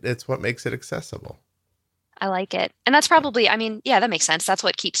 It's what makes it accessible. I like it. And that's probably, I mean, yeah, that makes sense. That's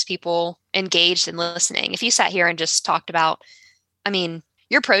what keeps people engaged and listening. If you sat here and just talked about, I mean,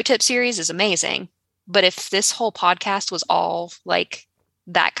 your pro tip series is amazing, but if this whole podcast was all like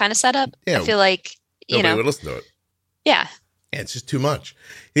that kind of setup, Yeah, I feel like, nobody would listen to it. Yeah. Yeah, it's just too much.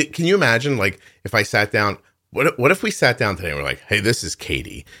 Can you imagine, like, if I sat down, what if we sat down today and we're like, hey, this is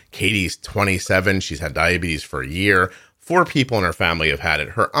Katie. Katie's 27. She's had diabetes for a year. 4 people in her family have had it.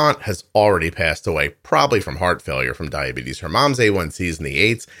 Her aunt has already passed away, probably from heart failure from diabetes. Her mom's A1C is in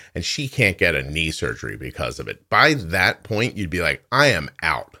the 8s, and she can't get a knee surgery because of it. By that point, you'd be like, I am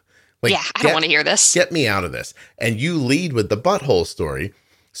out. Like, yeah, I don't want to hear this. Get me out of this. And you lead with the butthole story.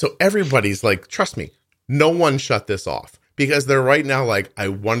 So everybody's like, trust me, no one shut this off. Because they're right now like, I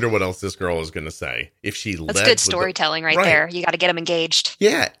wonder what else this girl is going to say. If she That's good storytelling right there. You got to get them engaged.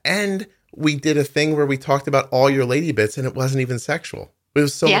 Yeah. And we did a thing where we talked about all your lady bits and it wasn't even sexual. It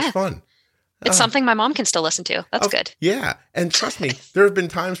was so much fun. It's something my mom can still listen to. That's good. Yeah. And trust me, there have been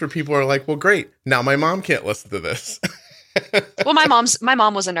times where people are like, well, great. Now my mom can't listen to this. Well, my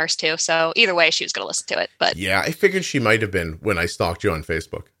mom was a nurse too. So either way, she was going to listen to it. But yeah, I figured she might have been when I stalked you on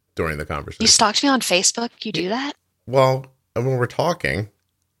Facebook during the conversation. You stalked me on Facebook? You do that? Well, when we're talking,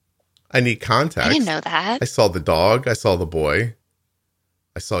 I need context. I didn't know that. I saw the dog. I saw the boy.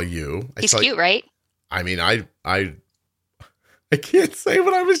 I saw you. He's cute, right? I mean, I can't say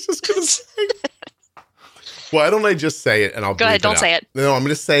what I was just going to say. Why don't I just say it and I'll go ahead. Don't say it. No, I'm going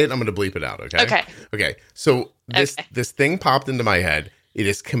to say it. I'm going to bleep it out. Okay. Okay. So this thing popped into my head. It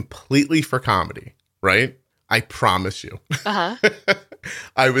is completely for comedy, right? I promise you.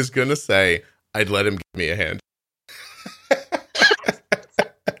 I was going to say I'd let him give me a hand.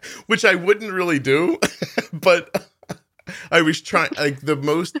 Which I wouldn't really do, but I was trying, like, the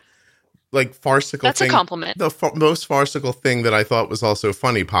most, like, farcical That's thing. a compliment. The most farcical thing that I thought was also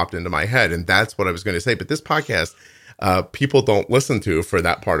funny popped into my head, and that's what I was going to say. But this podcast, people don't listen to for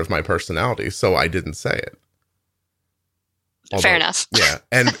that part of my personality, so I didn't say it. Fair enough. Yeah,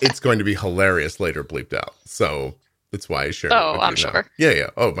 and it's going to be hilarious later bleeped out, so that's why I shared it with I'm you now. sure. Yeah.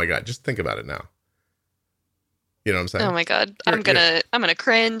 Oh, my God, just think about it now. You know what I'm saying? Oh my God. I'm gonna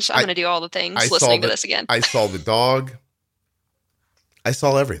cringe. I'm gonna do all the things listening to this again. I saw the dog. I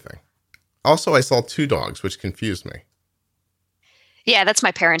saw everything. Also, I saw 2 dogs, which confused me. Yeah, that's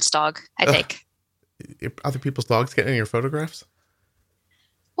my parents' dog, I think. Other people's dogs getting in your photographs?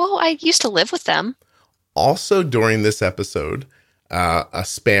 Well, I used to live with them. Also, during this episode, a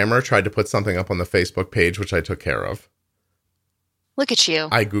spammer tried to put something up on the Facebook page, which I took care of. Look at you.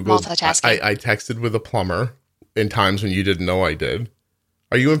 I Googled. Multitasking. I texted with a plumber in times when you didn't know I did.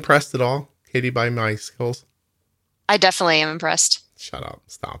 Are you impressed at all, Katie, by my skills? I definitely am impressed. Shut up.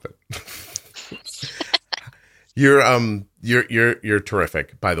 Stop it. You're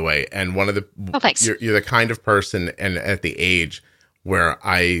terrific, by the way. And one of the thanks. You're the kind of person and at the age where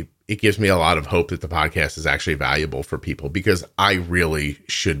it gives me a lot of hope that the podcast is actually valuable for people, because I really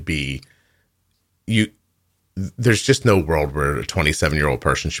should be there's just no world where a 27-year-old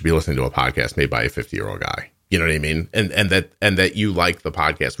person should be listening to a podcast made by a 50-year-old guy. You know what I mean? And that you like the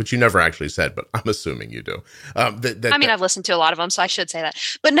podcast, which you never actually said, but I'm assuming you do. I've listened to a lot of them, so I should say that.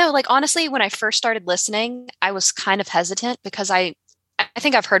 But no, like, honestly, when I first started listening, I was kind of hesitant because I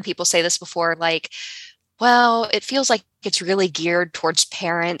think I've heard people say this before, like, well, it feels like it's really geared towards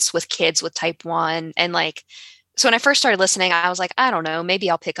parents with kids with type 1. And like, so when I first started listening, I was like, I don't know, maybe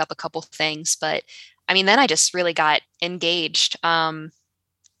I'll pick up a couple things. But I mean, then I just really got engaged. And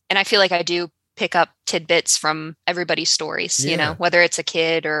I feel like I do pick up tidbits from everybody's stories, you know, whether it's a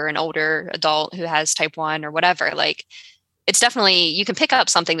kid or an older adult who has type 1 or whatever. Like, it's definitely, you can pick up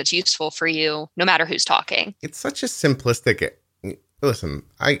something that's useful for you no matter who's talking. It's such a simplistic listen,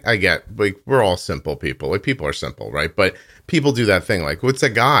 I get, like, we're all simple people. Like, people are simple, right? But people do that thing. Like, what's a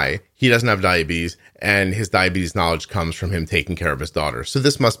guy? He doesn't have diabetes, and his diabetes knowledge comes from him taking care of his daughter. So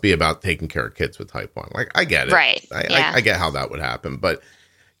this must be about taking care of kids with type 1. Like, I get it. Right. I get how that would happen. But,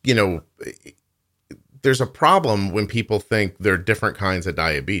 you know, there's a problem when people think there are different kinds of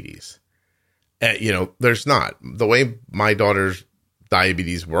diabetes. You know, there's not. The way my daughter's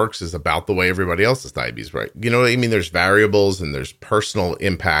diabetes works is about the way everybody else's diabetes, right? You know what I mean? There's variables and there's personal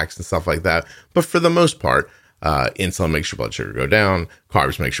impacts and stuff like that. But for the most part, insulin makes your blood sugar go down,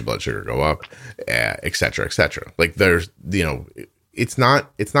 carbs makes your blood sugar go up, et cetera, et cetera. Like, there's, you know, it's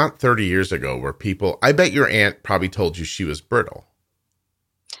not 30 years ago where people, I bet your aunt probably told you she was brittle.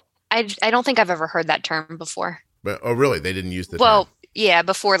 I don't think I've ever heard that term before. But, oh, really? They didn't use the Well, term? yeah,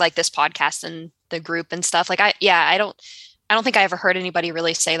 before like this podcast and the group and stuff. Like, I don't think I ever heard anybody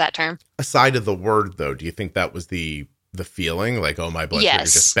really say that term. Aside of the word, though, do you think that was the feeling? Like, oh, my blood sugar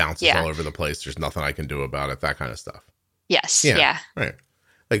just bounces all over the place. There's nothing I can do about it. That kind of stuff. Yes. Yeah. Right.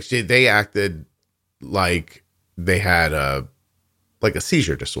 Like, they acted like they had a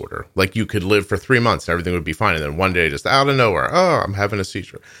seizure disorder. Like, you could live for 3 months and everything would be fine. And then one day, just out of nowhere, oh, I'm having a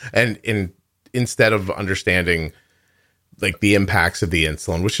seizure. And instead of understanding like the impacts of the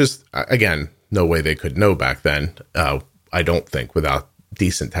insulin, which is, again, no way they could know back then. I don't think, without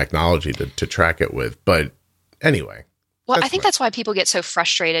decent technology to track it with. But anyway. Well, I think that's why people get so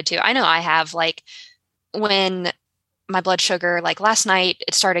frustrated too. I know I have, like, when my blood sugar, like last night,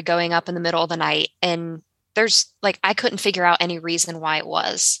 it started going up in the middle of the night, and there's like, I couldn't figure out any reason why it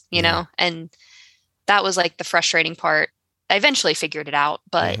was, you know, and that was like the frustrating part. I eventually figured it out,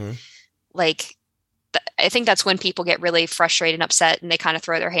 but like, I think that's when people get really frustrated and upset, and they kind of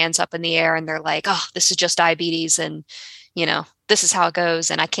throw their hands up in the air and they're like, oh, this is just diabetes, and, you know, this is how it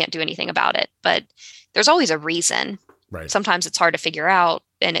goes and I can't do anything about it. But there's always a reason. Right. Sometimes it's hard to figure out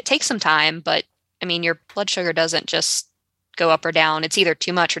and it takes some time, but I mean, your blood sugar doesn't just go up or down. It's either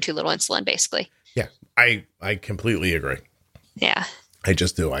too much or too little insulin, basically. Yeah, I completely agree. Yeah. I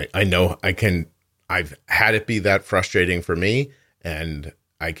just do. I know I've had it be that frustrating for me, and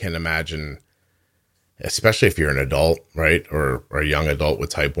I can imagine, especially if you're an adult, right? Or a young adult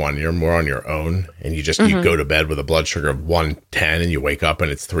with type 1, you're more on your own, and you go to bed with a blood sugar of 110 and you wake up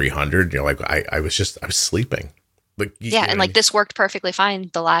and it's 300. And you're like, I was sleeping. Like, and like, this worked perfectly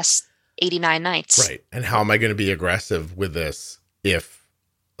fine the last 89 nights. Right. And how am I going to be aggressive with this if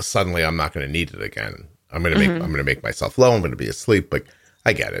suddenly I'm not going to need it again? I'm going to make myself low. I'm going to be asleep. Like,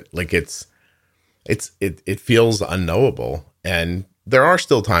 I get it. Like, it feels unknowable, and there are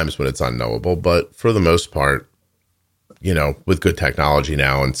still times when it's unknowable, but for the most part, you know, with good technology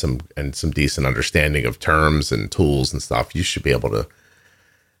now and some decent understanding of terms and tools and stuff, you should be able to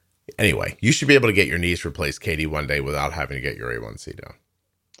get your knees replaced, Katie, one day without having to get your A1C down.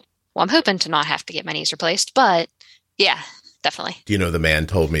 Well, I'm hoping to not have to get my knees replaced, but yeah, definitely. Do you know, the man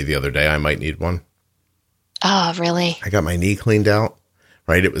told me the other day I might need one? Oh, really? I got my knee cleaned out,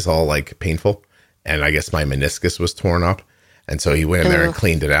 right? It was all like painful, and I guess my meniscus was torn up. And so he went in there and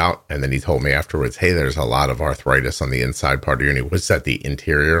cleaned it out. And then he told me afterwards, hey, there's a lot of arthritis on the inside part of your knee. Was that the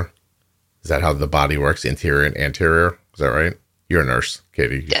interior? Is that how the body works? Interior and anterior? Is that right? You're a nurse,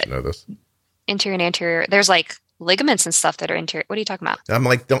 Katie. You should know this. Interior and anterior. There's like ligaments and stuff that are interior. What are you talking about? I'm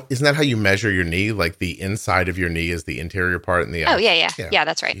like, isn't that how you measure your knee? Like, the inside of your knee is the interior part and the outside. Oh, yeah. Yeah,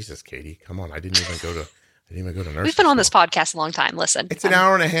 that's right. Jesus, Katie, come on. I didn't even go to nurse. We've been on this podcast a long time. Listen. It's an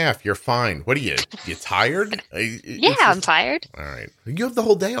hour and a half. You're fine. What are you tired? Yeah, I'm tired. All right. You have the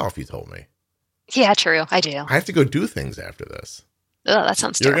whole day off, you told me. Yeah, true. I do. I have to go do things after this. Oh, that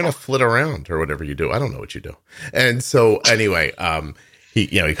sounds You're terrible. going to flit around or whatever you do. I don't know what you do. And so anyway,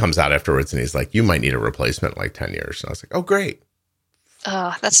 he comes out afterwards and he's like, you might need a replacement in like 10 years. And I was like, oh, great.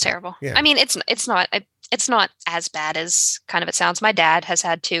 Oh, that's terrible. Yeah. I mean, it's not as bad as kind of it sounds. My dad has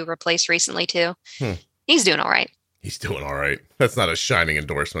had to replace recently too. He's doing all right. He's doing all right. That's not a shining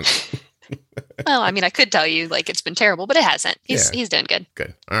endorsement. Well, I mean, I could tell you like it's been terrible, but it hasn't. He's doing good.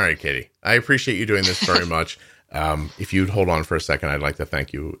 Good. All right, Katie. I appreciate you doing this very much. If you'd hold on for a second, I'd like to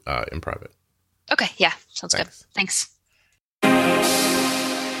thank you in private. Okay. Yeah. Sounds good. Thanks.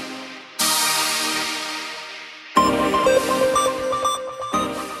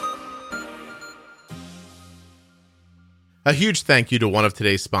 A huge thank you to one of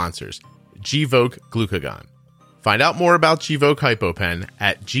today's sponsors, Gvoke Glucagon. Find out more about Gvoke HypoPen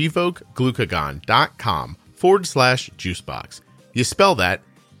at gvokeglucagon.com/juicebox. You spell that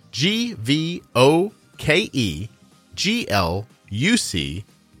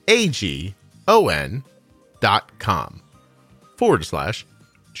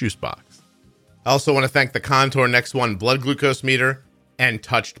I also want to thank the Contour Next One blood glucose meter, and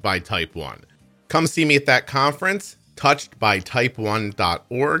Touched by Type 1. Come see me at that conference,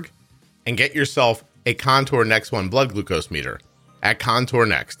 touchedbytype1.org, and get yourself a Contour Next One blood glucose meter at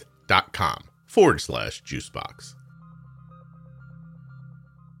contournext.com/juicebox.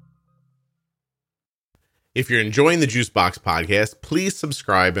 If you're enjoying the Juicebox podcast, please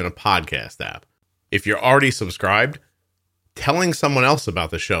subscribe in a podcast app. If you're already subscribed, telling someone else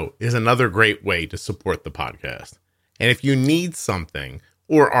about the show is another great way to support the podcast. And if you need something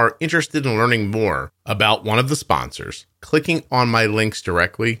or are interested in learning more about one of the sponsors, clicking on my links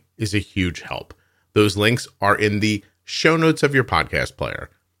directly is a huge help. Those links are in the show notes of your podcast player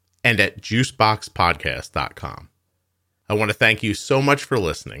and at juiceboxpodcast.com. I want to thank you so much for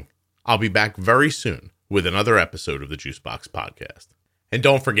listening. I'll be back very soon with another episode of the Juicebox Podcast. And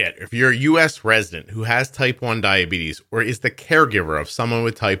don't forget, if you're a U.S. resident who has type 1 diabetes or is the caregiver of someone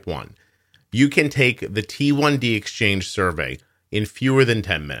with type 1, you can take the T1D Exchange survey in fewer than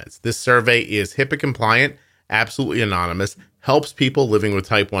 10 minutes. This survey is HIPAA compliant, absolutely anonymous, helps people living with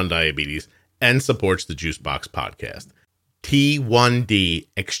type 1 diabetes, and supports the Juicebox Podcast.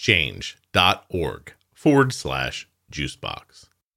 T1dexchange.org/juicebox.